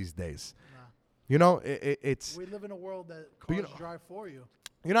drive these days. Nah. It's. We live in a world that But cars drive for you.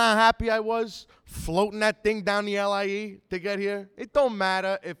 You know how happy I was floating that thing down the LIE to get here? It don't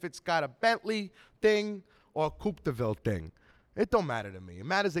matter if it's got a Bentley thing or a Coupe de Ville thing. It don't matter to me. It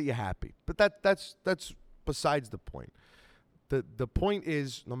matters that you're happy. But that's besides the point. The point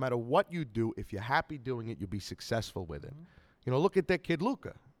is, no matter what you do, if you're happy doing it, you'll be successful with it. Look at that kid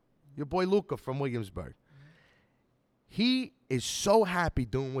Luca. your boy Luca from Williamsburg. He is so happy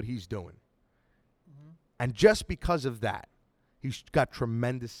doing what he's doing. And just because of that, he's got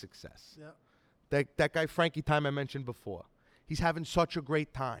tremendous success. Yep. That guy Frankie Time I mentioned before, he's having such a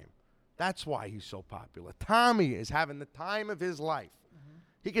great time. That's why he's so popular. Tommy is having the time of his life.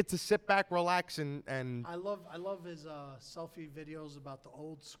 He gets to sit back, relax, and I love his selfie videos about the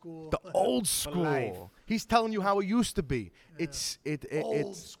old school. the old life. school. He's telling you how it used to be. Yeah. Old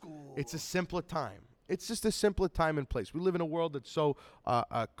It's school. it's a simpler time. It's just a simpler time and place. We live in a world that's so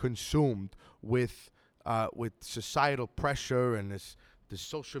consumed with societal pressure and this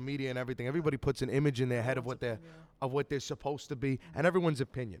social media and everything. Everybody puts an image in their head of what they're supposed to be, and everyone's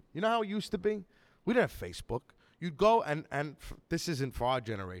opinion. You know how it used to be? We didn't have Facebook. You'd go and this isn't for our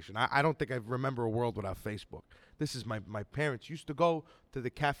generation. I don't think I remember a world without Facebook. This is my parents used to go to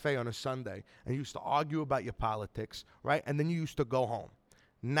the cafe on a Sunday and used to argue about your politics, right? And then you used to go home.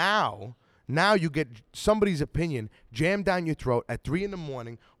 Now you get somebody's opinion jammed down your throat at 3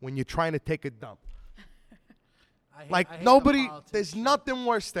 a.m. when you're trying to take a dump. I hate Nobody, the politics there's shit. nothing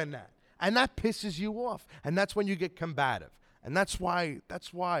worse than that. And that pisses you off. And that's when you get combative. And that's why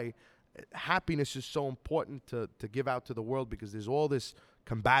happiness is so important to give out to the world, because there's all this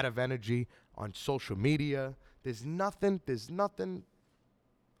combative energy on social media. There's nothing.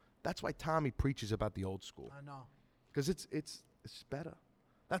 That's why Tommy preaches about the old school, I know. because it's better.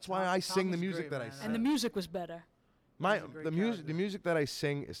 That's why I sing the Tommy's music great, that I man. sing. And the music was better. My He's a great the character. music that I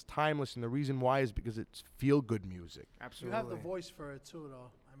sing is timeless, and the reason why is because it's feel good music. You Absolutely. have the voice for it too,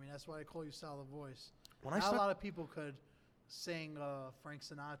 though. I mean, that's why I call you Solid Voice. When I Not a start, lot of people could sing Frank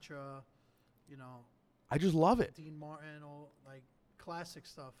Sinatra, I just love it. Dean Martin, or like classic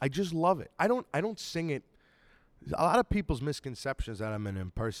stuff. I just love it. I don't sing it. A lot of people's misconceptions that I'm an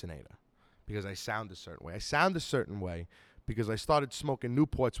impersonator because I sound a certain way. I sound a certain way because I started smoking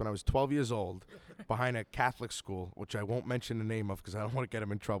Newports when I was 12 years old behind a Catholic school, which I won't mention the name of because I don't want to get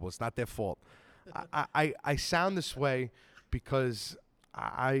them in trouble. It's not their fault. I sound this way because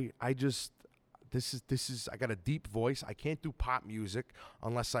I just this is I got a deep voice. I can't do pop music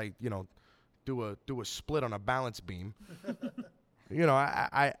unless I do a split on a balance beam.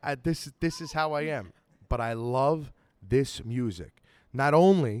 This is how I am. But I love this music, not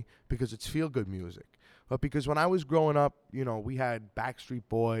only because it's feel good music, but because when I was growing up, we had Backstreet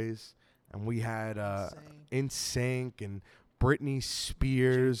Boys and we had NSYNC and Britney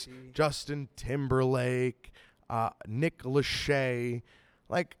Spears, Jay-Z. Justin Timberlake, Nick Lachey.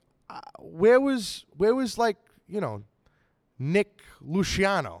 Like, where was Nick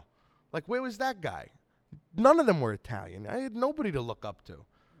Luciano? Like, where was that guy? None of them were Italian. I had nobody to look up to.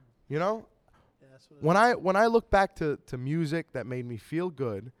 Yeah, that's what it When I look back to music that made me feel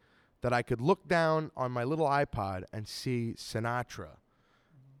good, that I could look down on my little iPod and see Sinatra,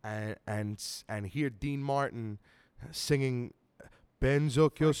 and hear Dean Martin singing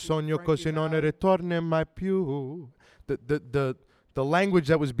 "Penso che ho sogno Frankie così non Valli. ritorna mai più." The language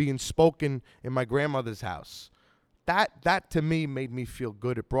that was being spoken in my grandmother's house, that to me made me feel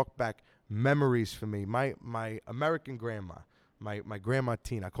good. It brought back memories for me. My American grandma. My grandma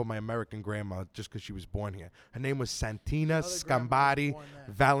Tina, I call my American grandma just because she was born here. Her name was Santina Another grandma was Scambati born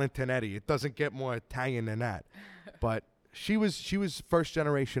there. Valentinetti. It doesn't get more Italian than that. But she was first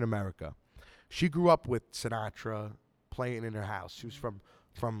generation America. She grew up with Sinatra playing in her house. She was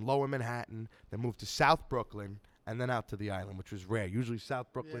from Lower Manhattan, then moved to South Brooklyn, and then out to the island, which was rare. Usually South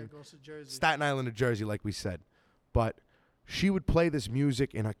Yeah, Brooklyn, it goes to Jersey. Staten Island, New Jersey, like we said. But she would play this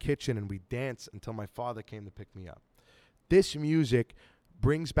music in her kitchen, and we'd dance until my father came to pick me up. This music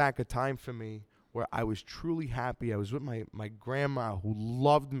brings back a time for me where I was truly happy. I was with my grandma, who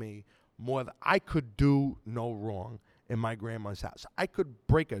loved me more than I could do no wrong in my grandma's house. I could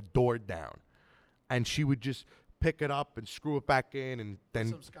break a door down, and she would just pick it up and screw it back in, and then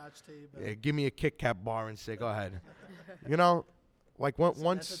Some Scotch tape. give me a Kit Kat bar and say, "Go ahead." Like That's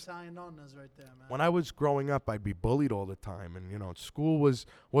once Italian nonnas right there, man. when I was growing up, I'd be bullied all the time, and school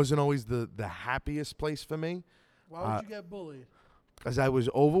wasn't always the happiest place for me. Why would you get bullied? Because I was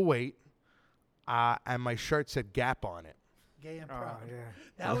overweight, and my shirt said Gap on it. Gay and Oh, proud. yeah.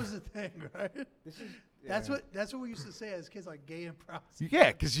 That was the thing, right? This is. That's yeah. what we used to say as kids, like gay and proud.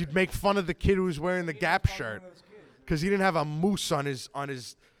 Yeah, because you'd make fun of the kid who was wearing the Gap shirt because he didn't have a moose on his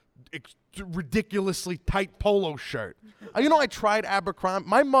ridiculously tight polo shirt. I tried Abercrombie.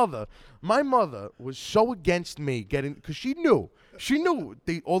 My mother was so against me getting, because she knew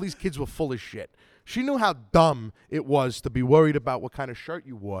all these kids were full of shit. She knew how dumb it was to be worried about what kind of shirt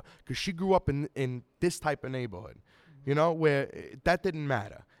you wore, because she grew up in this type of neighborhood, where that didn't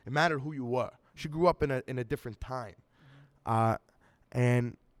matter. It mattered who you were. She grew up in a different time.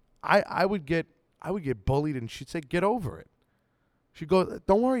 And I would get bullied, and she'd say, "Get over it." She'd go,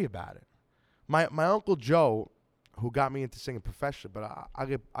 "Don't worry about it." My Uncle Joe, who got me into singing professionally, but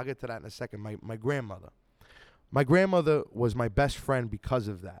I'll get to that in a second. My grandmother. My grandmother was my best friend because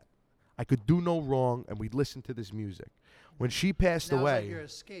of that. I could do no wrong, and we'd listen to this music. When she passed That was away, like your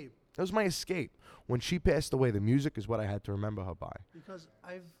escape. that was my escape. When she passed away, the music is what I had to remember her by. Because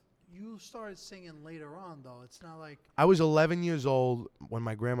you started singing later on, though. It's not like I was 11 years old when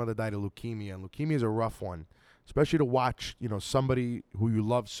my grandmother died of leukemia, and leukemia is a rough one, especially to watch, somebody who you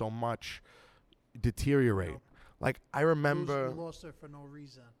love so much deteriorate. Like, I remember. you lost her for no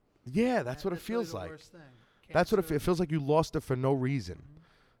reason. Yeah, that's what it really feels the like. worst thing. That's what it Cancer. feels like. You lost it for no reason.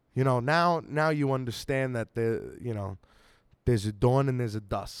 Now you understand that there's a dawn and there's a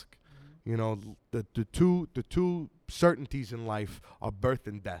dusk. The two certainties in life are birth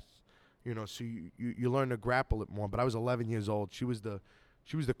and death. So you learn to grapple it more. But I was 11 years old. She was the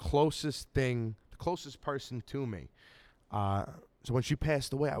closest person to me. So when she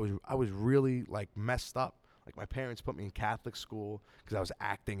passed away, I was really like messed up. Like, my parents put me in Catholic school because I was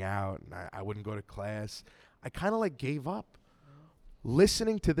acting out and I wouldn't go to class. I kind of like gave up.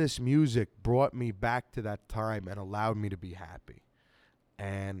 Listening to this music brought me back to that time and allowed me to be happy.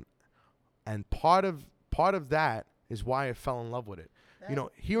 And part of that is why I fell in love with it.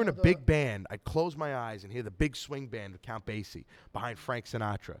 Hearing a big band, I'd close my eyes and hear the big swing band with Count Basie behind Frank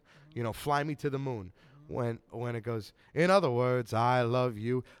Sinatra. Fly Me to the Moon. When it goes, in other words, I love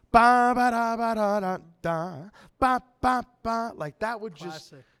you. Ba ba da ba da da da ba ba ba. Like, that would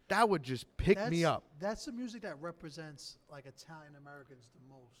just pick me up. That's the music that represents like Italian Americans the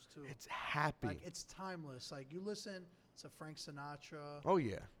most too. It's happy. Like, it's timeless. Like, you listen to Frank Sinatra, Oh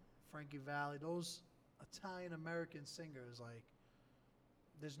yeah. Frankie Valli, those Italian American singers. Like,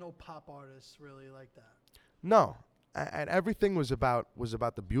 there's no pop artists really like that. No, and everything was about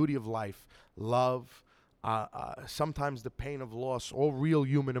the beauty of life, love, sometimes the pain of loss, all real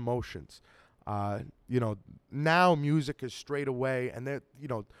human emotions. Now music is straight away, and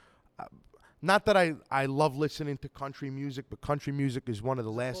not that I love listening to country music, but country music is one of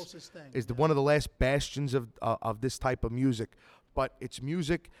the last Closest thing. one of the last bastions of this type of music. But it's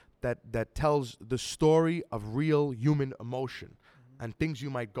music that tells the story of real human emotion and things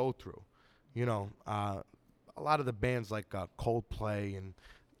you might go through. A lot of the bands like Coldplay and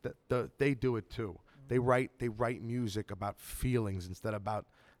they do it too. They write music about feelings instead of about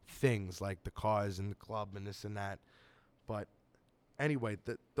things like the cars and the club and this and that. But anyway,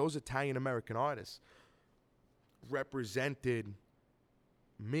 those Italian American artists represented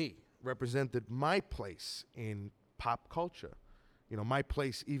my place in pop culture. My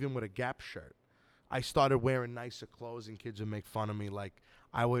place even with a Gap shirt. I started wearing nicer clothes and kids would make fun of me. Like,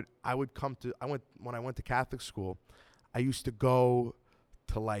 when I went to Catholic school, I used to go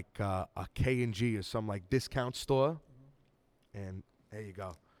to like a K&G or some like discount store. And there you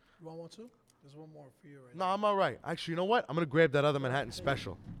go. You want one too? There's one more for you right No, now. I'm all right. Actually, you know what? I'm going to grab that other Manhattan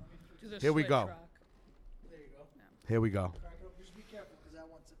Special. Here we go. There you go. Here we go. Crack it up. Just be careful because that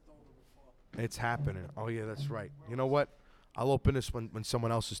one tipped over before. It's happening. Oh, yeah, that's right. You know what? I'll open this when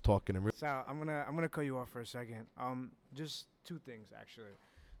someone else is talking. And Sal, I'm gonna cut you off for a second. Just two things actually.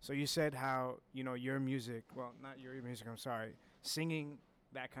 So you said how your music, well, not your music. I'm sorry, singing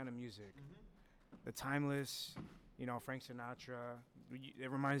that kind of music, the timeless, Frank Sinatra. It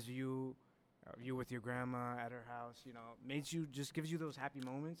reminds you of you with your grandma at her house. Gives you those happy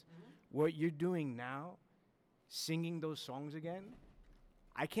moments. What you're doing now, singing those songs again.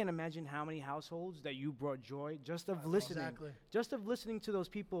 I can't imagine how many households that you brought joy just of listening. Exactly. Just of listening to those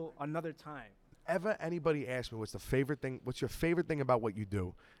people another time. ever anybody asks me what's your favorite thing about what you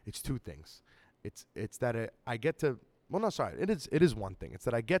do, it's two things. It's that I get to, well, no, sorry, it is one thing. It's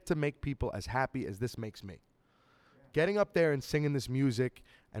that I get to make people as happy as this makes me. Getting up there and singing this music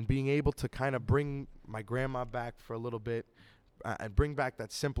and being able to kind of bring my grandma back for a little bit and bring back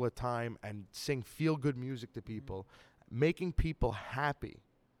that simpler time and sing feel-good music to people, making people happy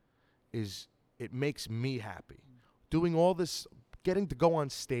it makes me happy. Doing all this, getting to go on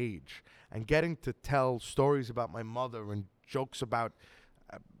stage and getting to tell stories about my mother and jokes about,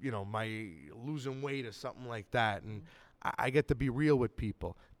 my losing weight or something like that. And I get to be real with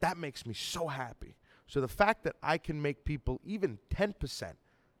people. That makes me so happy. So the fact that I can make people even 10%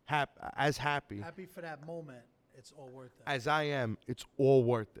 as happy for that moment, it's all worth it. as I am, it's all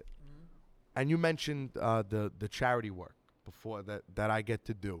worth it. And you mentioned the charity work before that I get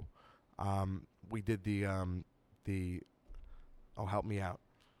to do. We did the help me out.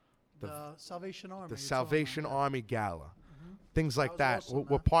 The Salvation Army. The Salvation Army Gala. Things like That that. was awesome,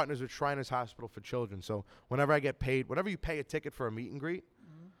 We're man. partners with Shriners Hospital for Children. So whenever I get paid, whenever you pay a ticket for a meet and greet,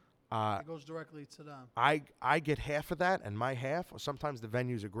 It goes directly to them. I get half of that, and my half, or sometimes the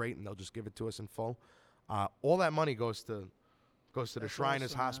venues are great and they'll just give it to us in full. All that money goes to the That's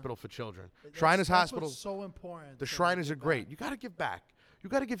Shriners awesome, man. Hospital for Children. That's- Shriners that's Hospital. what's so important. The to Shriners give are great. back. You got to give back. You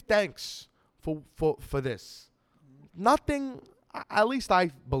got to give thanks for this. Nothing. At least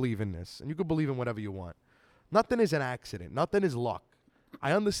I believe in this, and you can believe in whatever you want. Nothing is an accident. Nothing is luck.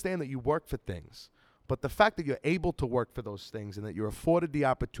 I understand that you work for things, but the fact that you're able to work for those things and that you're afforded the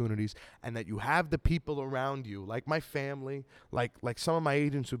opportunities and that you have the people around you, like my family, like some of my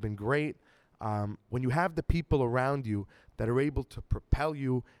agents who've been great, when you have the people around you that are able to propel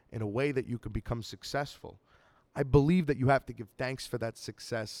you in a way that you can become successful, I believe that you have to give thanks for that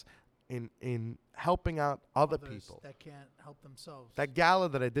success in helping out other Others people. that can't help themselves. That gala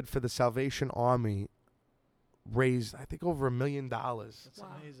that I did for the Salvation Army raised, I think, over $1 million That's Wow.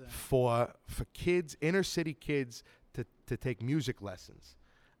 amazing. for kids, inner city kids, to take music lessons,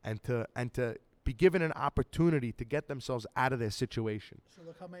 and to be given an opportunity to get themselves out of their situation. So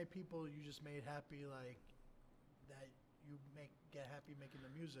look how many people you just made happy, like that you get happy making the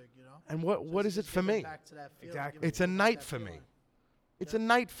music, you know. And So what it's is it just for giving me? back to that feeling, Exactly. giving It's a back night that for me. feeling. It's Yeah, a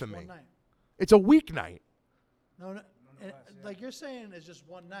night for It's me. one night. It's a weeknight. No, and, less, yeah. like you're saying, it's just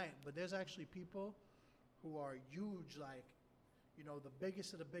one night, but there's actually people who are huge, like, you know, the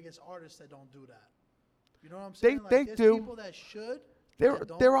biggest of the biggest artists that don't do that. You know what I'm They- saying? Like, they there's do. people that should. There that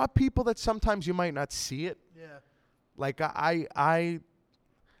don't. there are people that sometimes you might not see it. Yeah. Like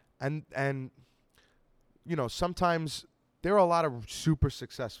and you know, sometimes there are a lot of super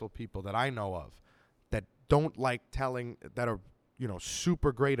successful people that I know of that don't like telling, that are, you know,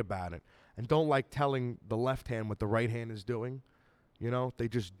 super great about it and don't like telling the left hand what the right hand is doing. You know, they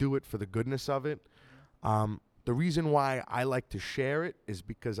just do it for the goodness of it. The reason why I like to share it is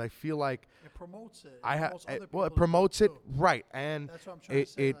because I feel like It promotes it. I have, promotes other well, people it to do promotes it, too. right, and That's what I'm trying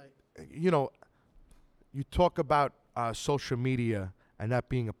to say. it Like, you know, you talk about social media and that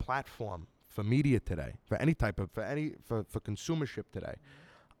being a platform for media today, for any type of, for consumership today.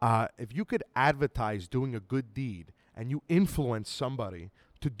 If you could advertise doing a good deed and you influence somebody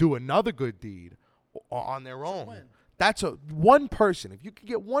to do another good deed on their It's a own, win. that's a one person. If you could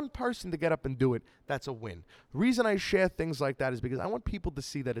get one person to get up and do it, that's a win. The reason I share things like that is because I want people to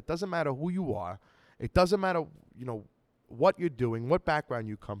see that it doesn't matter who you are. It doesn't matter, you know, what you're doing, what background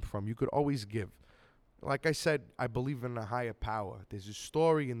you come from. You could always give. Like I said, I believe in a higher power. There's a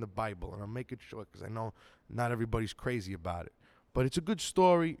story in the Bible, and I'll make it short because I know not everybody's crazy about it. But it's a good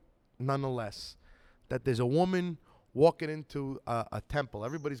story nonetheless, that there's a woman walking into a temple.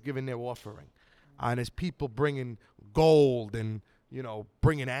 Everybody's giving their offering. And there's people bringing gold and, you know,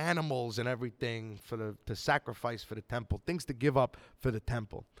 bringing animals and everything to sacrifice for the temple, things to give up for the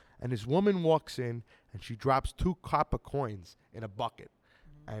temple. And this woman walks in and she drops 2 copper coins in a bucket.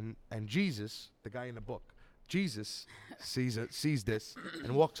 And Jesus, the guy in the book, Jesus sees this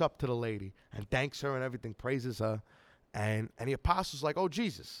and walks up to the lady and thanks her and everything, praises her. And the apostle's like, "Oh,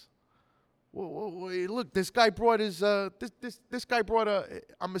 Jesus, look, this guy brought his this guy brought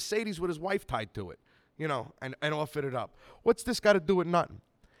a Mercedes with his wife tied to it, you know, and offered it up. What's this got to do with nothing?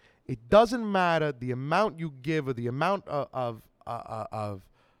 It doesn't matter the amount you give or the amount of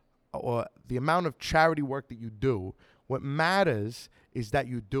or the amount of charity work that you do. What matters is that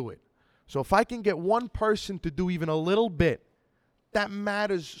you do it. So if I can get one person to do even a little bit, that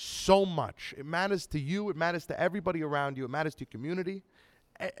matters so much. It matters to you. It matters to everybody around you. It matters to your community.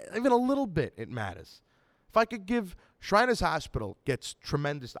 Even a little bit, it matters. If I could give, Shriners Hospital gets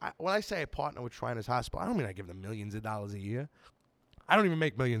tremendous. When I say I partner with Shriners Hospital, I don't mean I give them millions of dollars a year. I don't even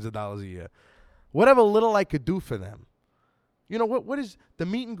make millions of dollars a year. Whatever little I could do for them. You know, what is the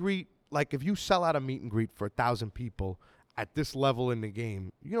meet and greet? Like if you sell out a meet and greet for 1,000 people at this level in the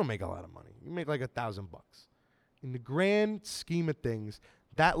game, you don't make a lot of money. You make like $1,000. In the grand scheme of things,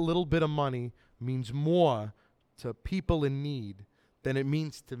 that little bit of money means more to people in need than it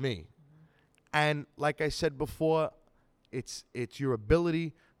means to me. And like I said before, it's your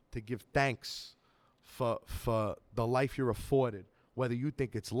ability to give thanks for the life you're afforded, whether you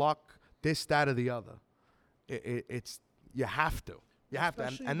think it's luck, this, that, or the other. It's you have to. You have to.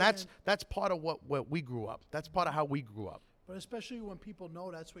 Especially And that's part of what we grew up. That's part of how we grew up. But especially when people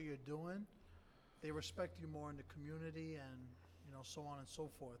know that's what you're doing, they respect you more in the community and, you know, so on and so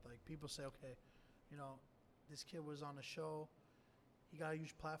forth. Like people say, okay, you know, this kid was on the show, he got a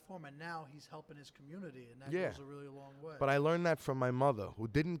huge platform, and now he's helping his community, and that Yeah. goes a really long way. But I learned that from my mother, who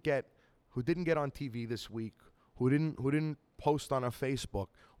didn't get on TV this week, who didn't post on her Facebook.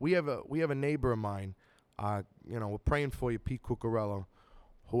 We have a neighbor of mine, you know, we're praying for you, Pete Cucurello,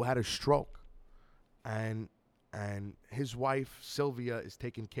 who had a stroke, and and his wife Sylvia is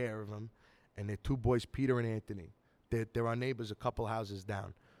taking care of him, and their 2 boys, Peter and Anthony. They're our neighbors a couple houses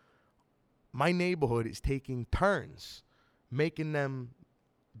down. My neighborhood is taking turns making them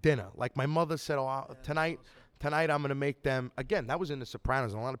dinner. Like my mother said, tonight I'm gonna make them. Again, that was in The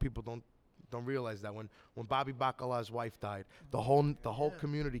Sopranos, and a lot of people don't realize that when Bobby Bacala's wife died, the whole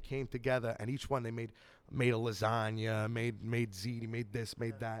community came together, and each one they made a lasagna, made ziti, made this,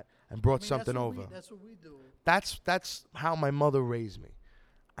 made that, and brought something over. That's what we do. That's how my mother raised me,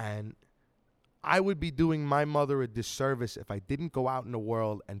 and I would be doing my mother a disservice if I didn't go out in the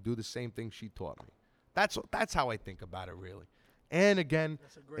world and do the same thing she taught me. That's how I think about it, really. And again,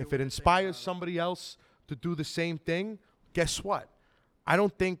 if it inspires somebody else to do the same thing, guess what? I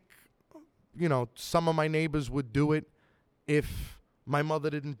don't think, some of my neighbors would do it if my mother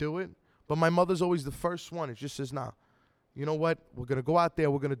didn't do it. But my mother's always the first one. It just says, nah, you know what? We're going to go out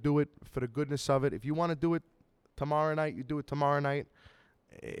there. We're going to do it for the goodness of it. If you want to do it tomorrow night, you do it tomorrow night.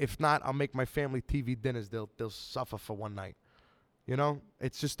 If not, I'll make my family TV dinners. They'll suffer for one night.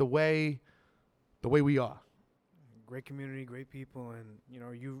 It's just the way we are. Great community, great people, and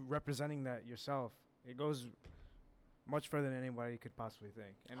you representing that yourself. It goes much further than anybody could possibly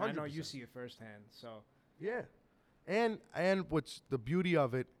think. And 100%. I know you see it firsthand. So yeah, and what's the beauty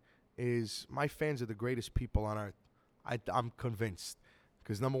of it is my fans are the greatest people on earth. I'm convinced,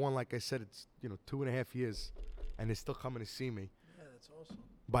 because number one, like I said, it's 2.5 years, and they're still coming to see me. Yeah, that's awesome.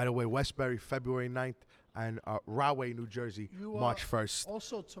 By the way, Westbury, February 9th, and Rahway, New Jersey, March 1st.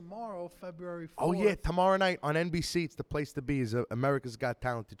 Also tomorrow, February 4th. Oh, yeah, tomorrow night on NBC, it's the place to be, is America's Got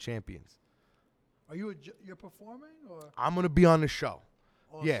Talent to Champions. Are you you're performing? Or? I'm going to be on the show.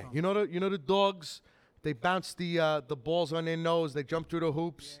 Awesome. Yeah, you know the dogs, they bounce the balls on their nose, they jump through the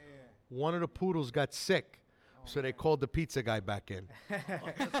hoops. Yeah. One of the poodles got sick, so they called the pizza guy back in.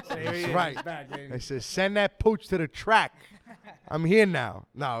 That's right. They said, send that pooch to the track. I'm here now.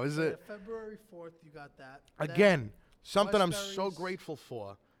 No, is it? February 4th, you got that. Again, something I'm so grateful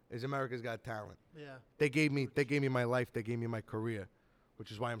for is America's Got Talent. Yeah. They gave me my life. They gave me my career,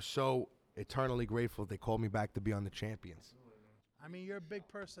 which is why I'm so eternally grateful they called me back to be on the Champions. I mean, you're a big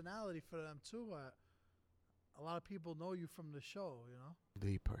personality for them, too. A lot of people know you from the show,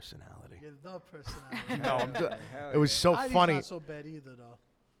 The personality. You're the personality. No, it was so funny. Not so bad either,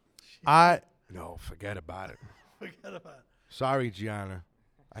 though. No, forget about it. Forget about it. Sorry, Gianna.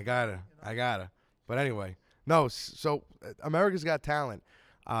 I gotta. But anyway, no. So America's Got Talent,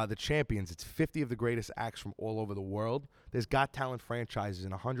 the Champions. It's 50 of the greatest acts from all over the world. There's Got Talent franchises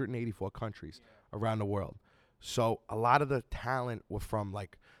in 184 countries around the world. So a lot of the talent were from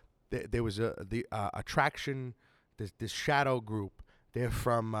there was the Attraction, this shadow group. They're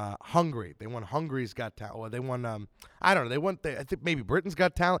from Hungary. They won Hungary's Got Talent, or they won I don't know. They won. I think maybe Britain's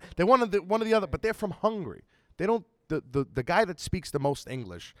Got Talent. They won one of the other, but they're from Hungary. They don't. The guy that speaks the most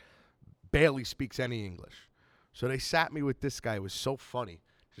English barely speaks any English. So they sat me with this guy. It was so funny,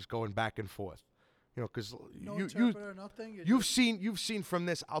 just going back and forth. Because you've seen from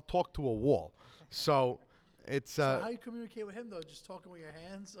this. I'll talk to a wall. So it's so how you communicate with him though? Just talking with your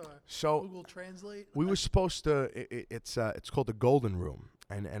hands or Google Translate? We were supposed to. It's called the Golden Room,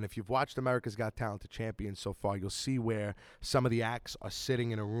 and if you've watched America's Got Talent to Champions so far, you'll see where some of the acts are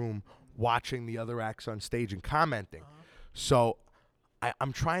sitting in a room watching the other acts on stage and commenting. So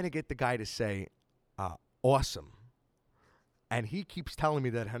I'm trying to get the guy to say awesome, and he keeps telling me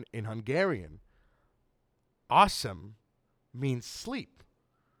that in Hungarian, awesome means sleep.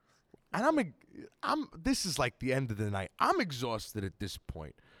 And this is like the end of the night. I'm exhausted at this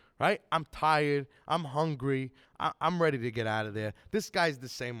point, right? I'm tired. I'm hungry. I'm ready to get out of there. This guy's the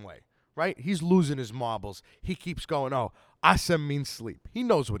same way, right? He's losing his marbles. He keeps going, awesome means sleep. He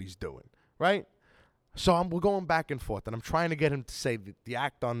knows what he's doing, right? So we're going back and forth, and I'm trying to get him to say that the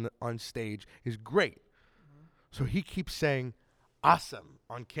act on stage is great. Mm-hmm. So he keeps saying awesome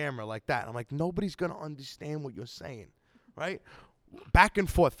on camera like that. I'm like, nobody's going to understand what you're saying, right? Back and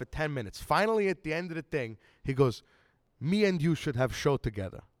forth for 10 minutes. Finally, at the end of the thing, he goes, me and you should have show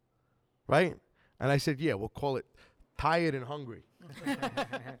together, right? And I said, yeah, we'll call it Tired and Hungry.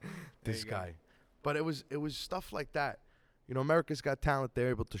 This guy. But it was stuff like that. America's Got Talent, they're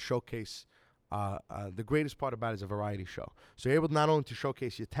able to showcase. The greatest part about it is a variety show. So you're able not only to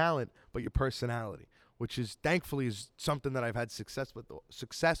showcase your talent, but your personality, which is thankfully is something that I've had success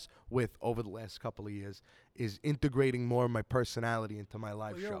with over the last couple of years, is integrating more of my personality into my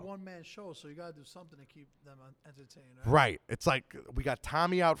live show. You're a one-man show, so you got to do something to keep them entertained, right? Right. It's like we got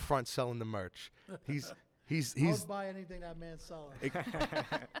Tommy out front selling the merch. He's I would buy anything that man's selling.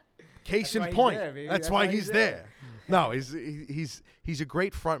 Case That's in why he's point. there, baby. That's why he's there. No, he's a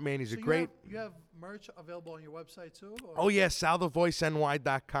great front man. He's a So great. You have merch available on your website too? Or? Oh yeah,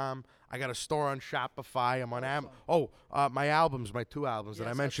 salthevoiceny.com. I got a store on Shopify. I'm on my albums, my 2 albums that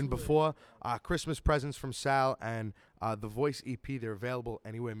I Yes, mentioned absolutely. before. Christmas Presents from Sal and the Voice EP. They're available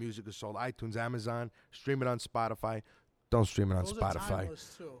anywhere music is sold. iTunes, Amazon. Stream it on Spotify. Don't stream it on Those are Spotify.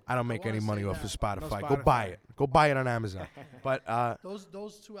 timeless, too. I don't make wanna any money say off of that. Spotify. No Go buy Spotify. it. Go buy it on Amazon. But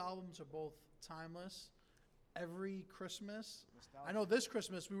Those 2 albums are both timeless. Every Christmas, I know this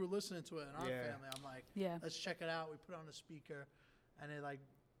Christmas we were listening to it in our Yeah. family. I'm like, Yeah. let's check it out. We put it on the speaker, and it like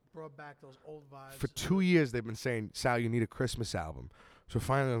brought back those old vibes. for 2 years they've been saying, Sal, you need a Christmas album. So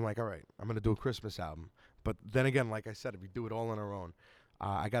finally I'm like, all right, I'm going to do a Christmas album. But then again, like I said, we do it all on our own.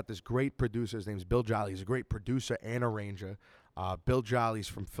 I got this great producer. His name's Bill Jolly. He's a great producer and arranger. Bill Jolly's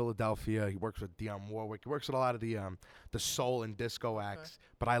from Philadelphia. He works with Dionne Warwick. He works with a lot of the soul and disco acts.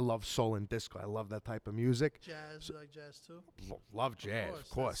 But I love soul and disco. I love that type of music. Jazz, you like jazz too? Love jazz, of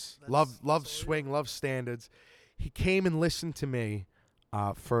course. That's- Love that's all you swing, do. love standards. He came and listened to me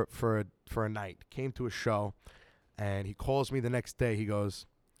for a night. Came to a show, and he calls me the next day. He goes,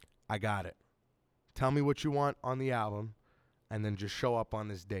 "I got it. Tell me what you want on the album, and then just show up on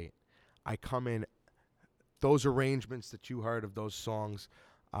this date." I come in. Those arrangements that you heard of those songs,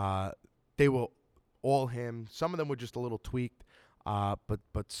 they were all him. Some of them were just a little tweaked.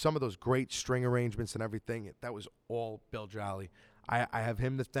 But some of those great string arrangements and everything, that was all Bill Jolly. I have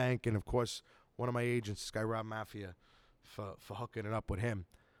him to thank, and of course, one of my agents, Sky Rob Mafia, for hooking it up with him.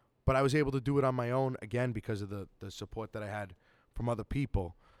 But I was able to do it on my own, again, because of the support that I had from other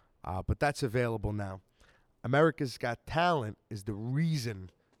people. But that's available now. America's Got Talent is the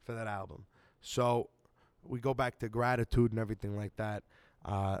reason for that album. So we go back to gratitude and everything like that.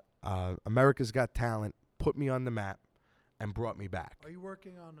 America's Got Talent put me on the map and brought me back. Are you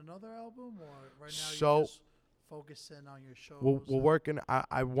working on another album, or right now So- you're just focusing on your shows? We're working.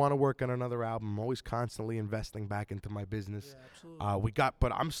 I want to work on another album. I'm always constantly investing back into my business. Yeah, absolutely.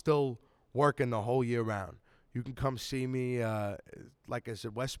 But I'm still working the whole year round. You can come see me, like I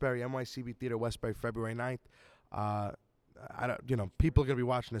said, Westbury, NYCB Theater, Westbury, February 9th. People are going to be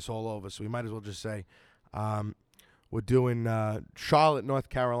watching this all over, so we might as well just say we're doing Charlotte, North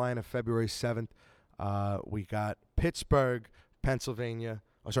Carolina, February 7th. We got Pittsburgh, Pennsylvania.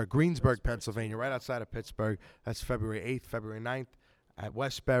 Greensburg, Pennsylvania, right outside of Pittsburgh. That's February 8th, February 9th at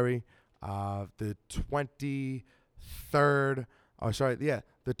Westbury. The 23rd,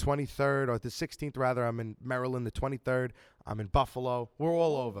 the 23rd or the 16th, rather, I'm in Maryland. The 23rd, I'm in Buffalo. We're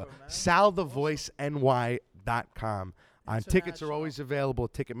all over. man. salthevoiceny.com. And tickets are International. always available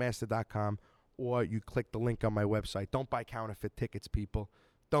at Ticketmaster.com, or you click the link on my website. Don't buy counterfeit tickets, people.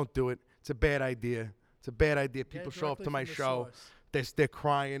 Don't do it. It's a bad idea. It's a bad idea. Get it People show up directly to my from the show. source. They're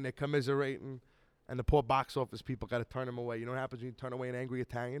crying. They're commiserating. And the poor box office people got to turn them away. You know what happens when you turn away an angry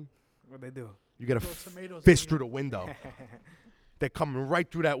Italian? What they do? You get a Throw tomatoes fist in through your- the window. They're coming right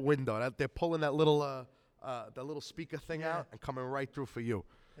through that window. They're pulling that little speaker thing Yeah. out and coming right through for you.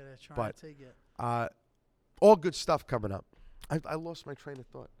 Yeah, they're trying But- to take it. All good stuff coming up. I lost my train of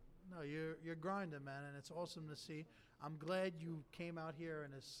thought. No, you're grinding, man, and it's awesome to see. I'm glad you came out here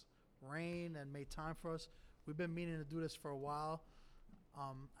in this rain and made time for us. We've been meaning to do this for a while.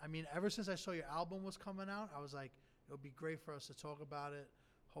 Ever since I saw your album was coming out, I was like, it would be great for us to talk about it.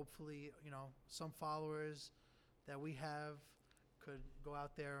 Hopefully, some followers that we have could go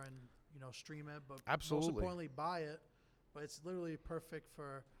out there and, stream it, but Absolutely. most importantly, buy it. But it's literally perfect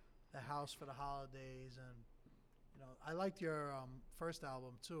for the house for the holidays, and I liked your first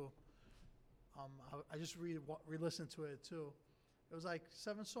album too. I just re-listened to it too. It was like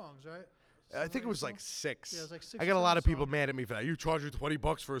 7 songs, right? I think it was 7 like songs? 6. Yeah, it was like 6 I got a lot of people songs. mad at me for that. You charge you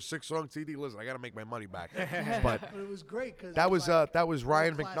 $20 for a 6-song CD? Listen, I got to make my money back. But But it was great because that was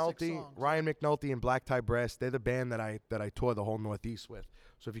Ryan classic McNulty. songs. Ryan McNulty and Black Tie Brass. They're the band that I tour the whole Northeast with.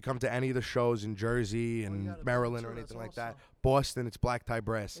 So if you come to any of the shows in Jersey and got a band Maryland too, or that's anything like that, awesome. Boston, it's Black Tie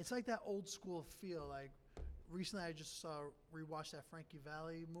Brass. It's like that old school feel. Like recently, I just rewatched that Frankie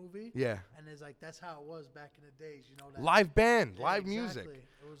Valli movie. Yeah. And it's like that's how it was back in the days. That Live band, Yeah, live music. exactly.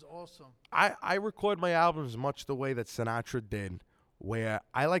 It was awesome. I record my albums much the way that Sinatra did, where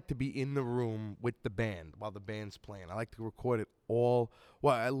I like to be in the room with the band while the band's playing. I like to record it all.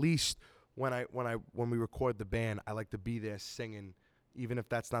 Well, at least when we record the band, I like to be there singing, even if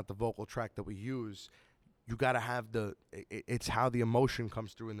that's not the vocal track that we use. You got to have it's how the emotion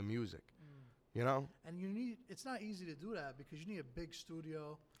comes through in the music. You know? And it's not easy to do that because you need a big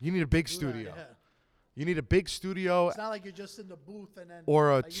studio. You need a big to do studio. that, yeah. You need a big studio It's not like you're just in the booth and then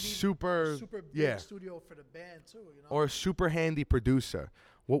or a like, you need super big yeah. studio for the band too. Or a super handy producer.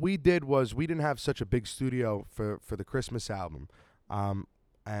 what we did was we didn't have such a big studio for the Christmas album, and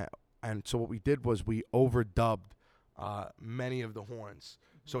so what we did was we overdubbed many of the horns,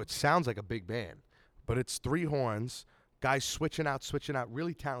 so it sounds like a big band, but it's 3 horns, guys switching out,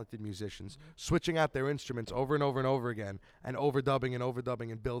 really talented musicians, switching out their instruments over and over and over again, and overdubbing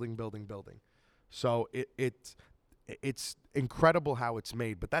and building. So it's incredible how it's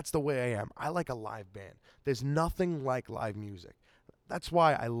made, but that's the way I am. I like a live band. There's nothing like live music. That's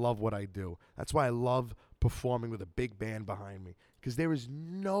why I love what I do. That's why I love performing with a big band behind me, because there is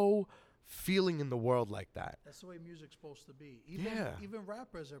no feeling in the world like that. That's the way music's supposed to be. Yeah. Even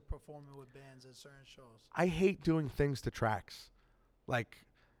rappers are performing with bands at certain shows. I hate doing things to tracks. Like,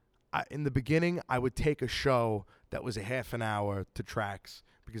 in the beginning, I would take a show that was a half an hour to tracks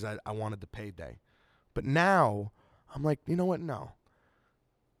because I wanted the payday. But now, I'm like, you know what? No.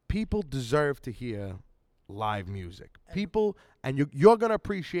 People deserve to hear live music. People, and you're going to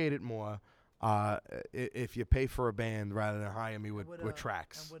appreciate it more if you pay for a band rather than hire me with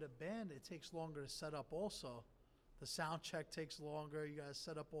tracks. And with a band, it takes longer to set up also. The sound check takes longer. You got to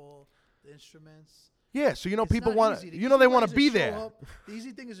set up all the instruments. Yeah, so It's people not want easy. to, The they easy want way to be is show there. up. The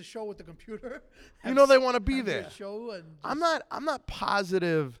easy thing is to show with the computer. They want to be have there. the show and I'm just- not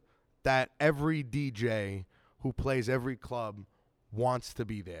positive that every DJ who plays every club wants to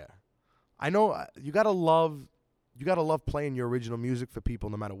be there. I know you gotta love playing your original music for people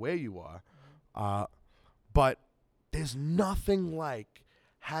no matter where you are. But there's nothing like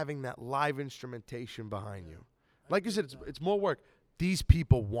having that live instrumentation behind you. Like you said, it's more work. These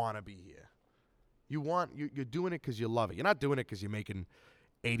people want to be here. You're doing it because you love it. You're not doing it because you're making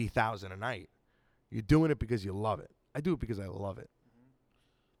 $80,000 a night. You're doing it because you love it. I do it because I love it.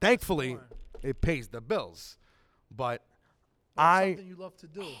 Thankfully, it pays the bills. But something you love to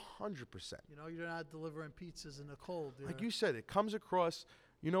do. 100%. You know, you're not delivering pizzas in the cold. Like you said, it comes across.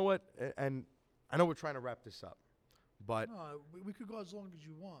 You know what? And I know we're trying to wrap this up, but No, we could go as long as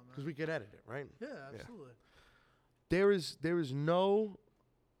you want, man. because we could edit it, right? Yeah, absolutely. There is no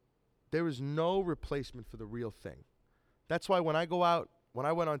replacement for the real thing. That's why when I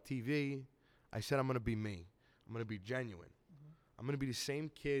went on TV, I said I'm going to be me. I'm going to be genuine. I'm going to be the same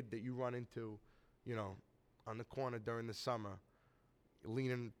kid that you run into, on the corner during the summer,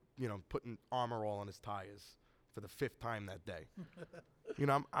 leaning, putting Armor All on his tires for the 5th time that day.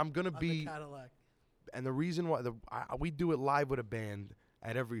 I'm going to On be, the Cadillac. and the reason why we do it live with a band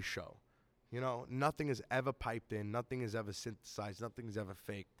at every show. Nothing is ever piped in, nothing is ever synthesized, nothing is ever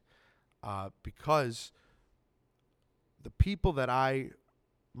faked. Because the people that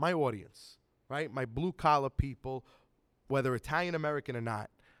my audience, right? My blue collar people, whether Italian American or not,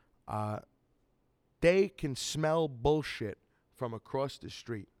 they can smell bullshit from across the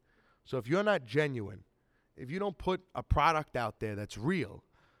street. So if you're not genuine, if you don't put a product out there that's real,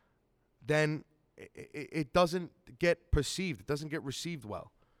 then it doesn't get perceived. It doesn't get received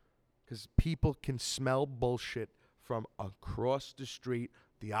well. Because people can smell bullshit from across the street,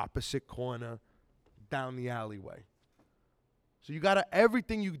 the opposite corner, down the alleyway. So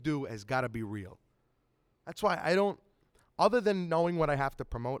everything you do has got to be real. That's why other than knowing what I have to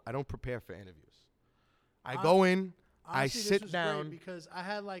promote, I don't prepare for interviews. I go in, I Honestly, this sit was down. great because I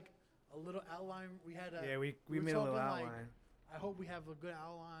had like a little outline. We had a Yeah, we were made a little talking, like, outline. I hope we have a good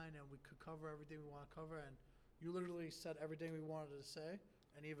outline and we could cover everything we want to cover. And you literally said everything we wanted to say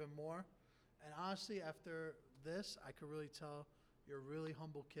and even more. And honestly, after this, I could really tell you're a really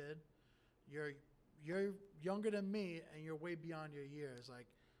humble kid. You're younger than me, and you're way beyond your years. Like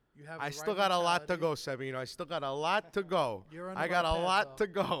you have. I the still right got a lot to mentality. go, Sebby. I still got a lot to go. You're on I the got right a path, lot though.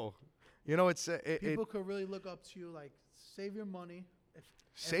 to go. People could really look up to you. Like save your money.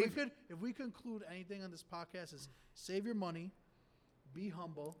 If we conclude anything on this podcast is save your money, be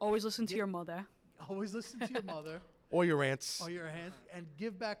humble, Always listen to your mother. always listen to your mother or your aunts. or your aunt, and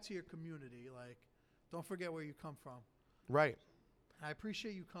give back to your community. Like, don't forget where you come from. Right. And I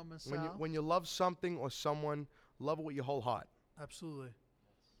appreciate you coming, Sal. When you love something or someone, love it with your whole heart. Absolutely.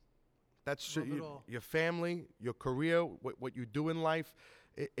 That's Love it all. your family, your career, what you do in life.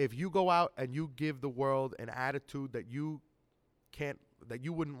 If you go out and you give the world an attitude that you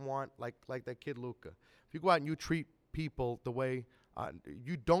wouldn't want, like that kid Luca. If you go out and you treat people the way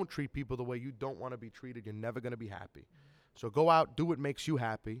you don't treat people the way you don't want to be treated, you're never going to be happy. So go out, do what makes you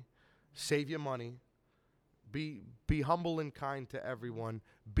happy, save your money, be humble and kind to everyone,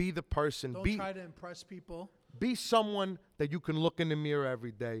 be the person, Don't try to impress people. be someone that you can look in the mirror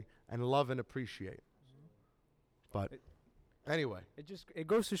every day and love and appreciate. But anyway, It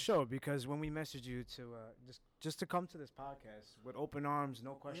goes to show, because when we messaged you to just to come to this podcast with open arms,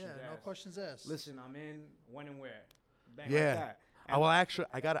 no questions Yeah, asked. no questions asked. Listen, I'm in, when and where. Bang, Yeah. like that. Well, actually,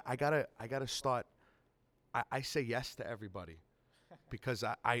 I gotta start. I say yes to everybody because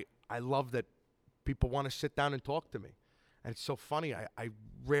I love that people want to sit down and talk to me. And it's so funny. I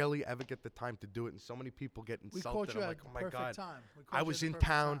rarely ever get the time to do it, and so many people get We insulted. caught you I'm at like, the oh my perfect God. time. We caught I you was at the in perfect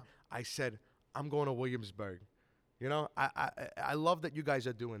town. time. I said, I'm going to Williamsburg. You know, I love that you guys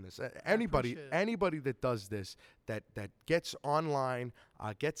are doing this. Anybody appreciate it. anybody that does this, that gets online,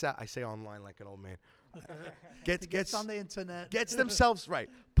 gets out. I say online like an old man. It gets on the internet. Gets themselves right,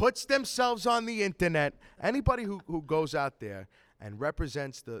 puts themselves on the internet. Anybody who goes out there and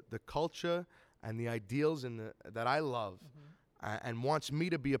represents the culture and the ideals that I love, and wants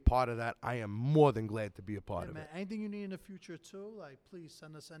me to be a part of that, I am more than glad to be a part Yeah, of man. it. Anything you need in the future too, like please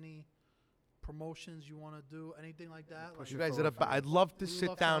send us any promotions you want to do, anything like that. Like, You guys are I'd love to We would sit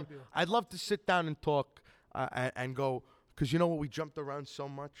love to down. help you. I'd love to sit down and talk and go, because you know what, we jumped around so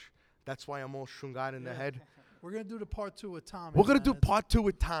much. That's why I'm all shungat in the Yeah. head. We're gonna do the part 2 with Tommy. We're gonna man. do It's- part 2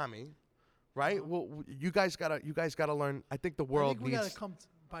 with Tommy, right? Well, you guys gotta learn. I think the I world think we needs gotta come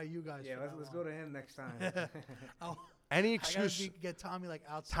by you guys. Yeah, for let's, that let's one. go to him next time. any I gotta excuse. get Tommy like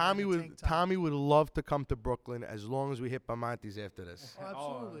outside. Tommy in a would tank top. Tommy would love to come to Brooklyn as long as we hit Bamantes after this. Oh,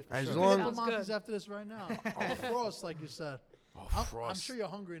 absolutely. As Sure. long- Get Sounds Monty's good. after this right now. Oh, Frost, like you said. Oh, I'm Frost. sure you're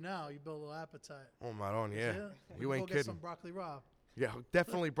hungry now. You built a little appetite. Oh my own, yeah. We You can ain't go get kidding. some broccoli raw. Yeah,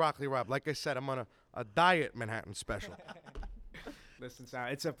 definitely broccoli Rob. Like I said, I'm on a diet Manhattan special. Listen, Sal,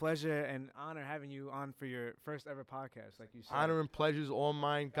 it's a pleasure and honor having you on for your first ever podcast, like you said. Honor and pleasures all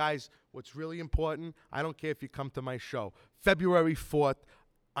mine. Guys, what's really important, I don't care if you come to my show. February 4th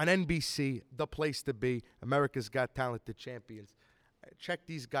on NBC, the place to be. America's Got Talent, the champions. Check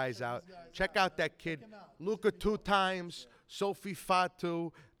these guys out. Check out that kid. him out. Luca 2 times, Sophie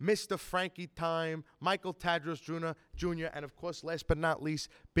Fatu, Mr. Frankie Time, Michael Tadros Jr., and of course, last but not least,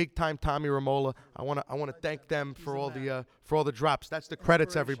 big time Tommy Ramola. I wanna thank them for all the drops. That's the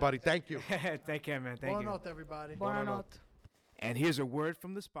credits, everybody. Thank you. Take care, man. Thank you. Buonanotte, everybody. Buonanotte. And here's a word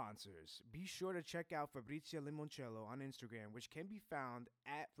from the sponsors. Be sure to check out Fabrizia Limoncello on Instagram, which can be found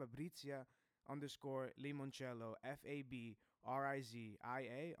at Fabrizia_Limoncello,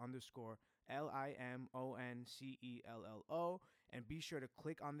 FABRIZIA_LIMONCELLO. And be sure to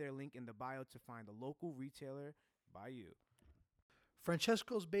click on their link in the bio to find a local retailer by you.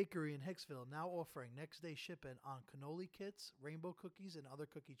 Francesco's Bakery in Hicksville now offering next day shipping on cannoli kits, rainbow cookies, and other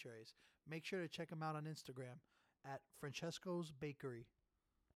cookie trays. Make sure to check them out on Instagram at Francesco's Bakery.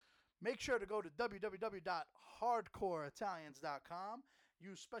 Make sure to go to www.hardcoreitalians.com.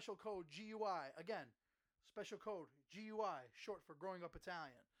 Use special code GUI. Again, special code GUI, short for Growing Up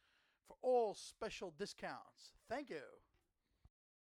Italian, for all special discounts. Thank you.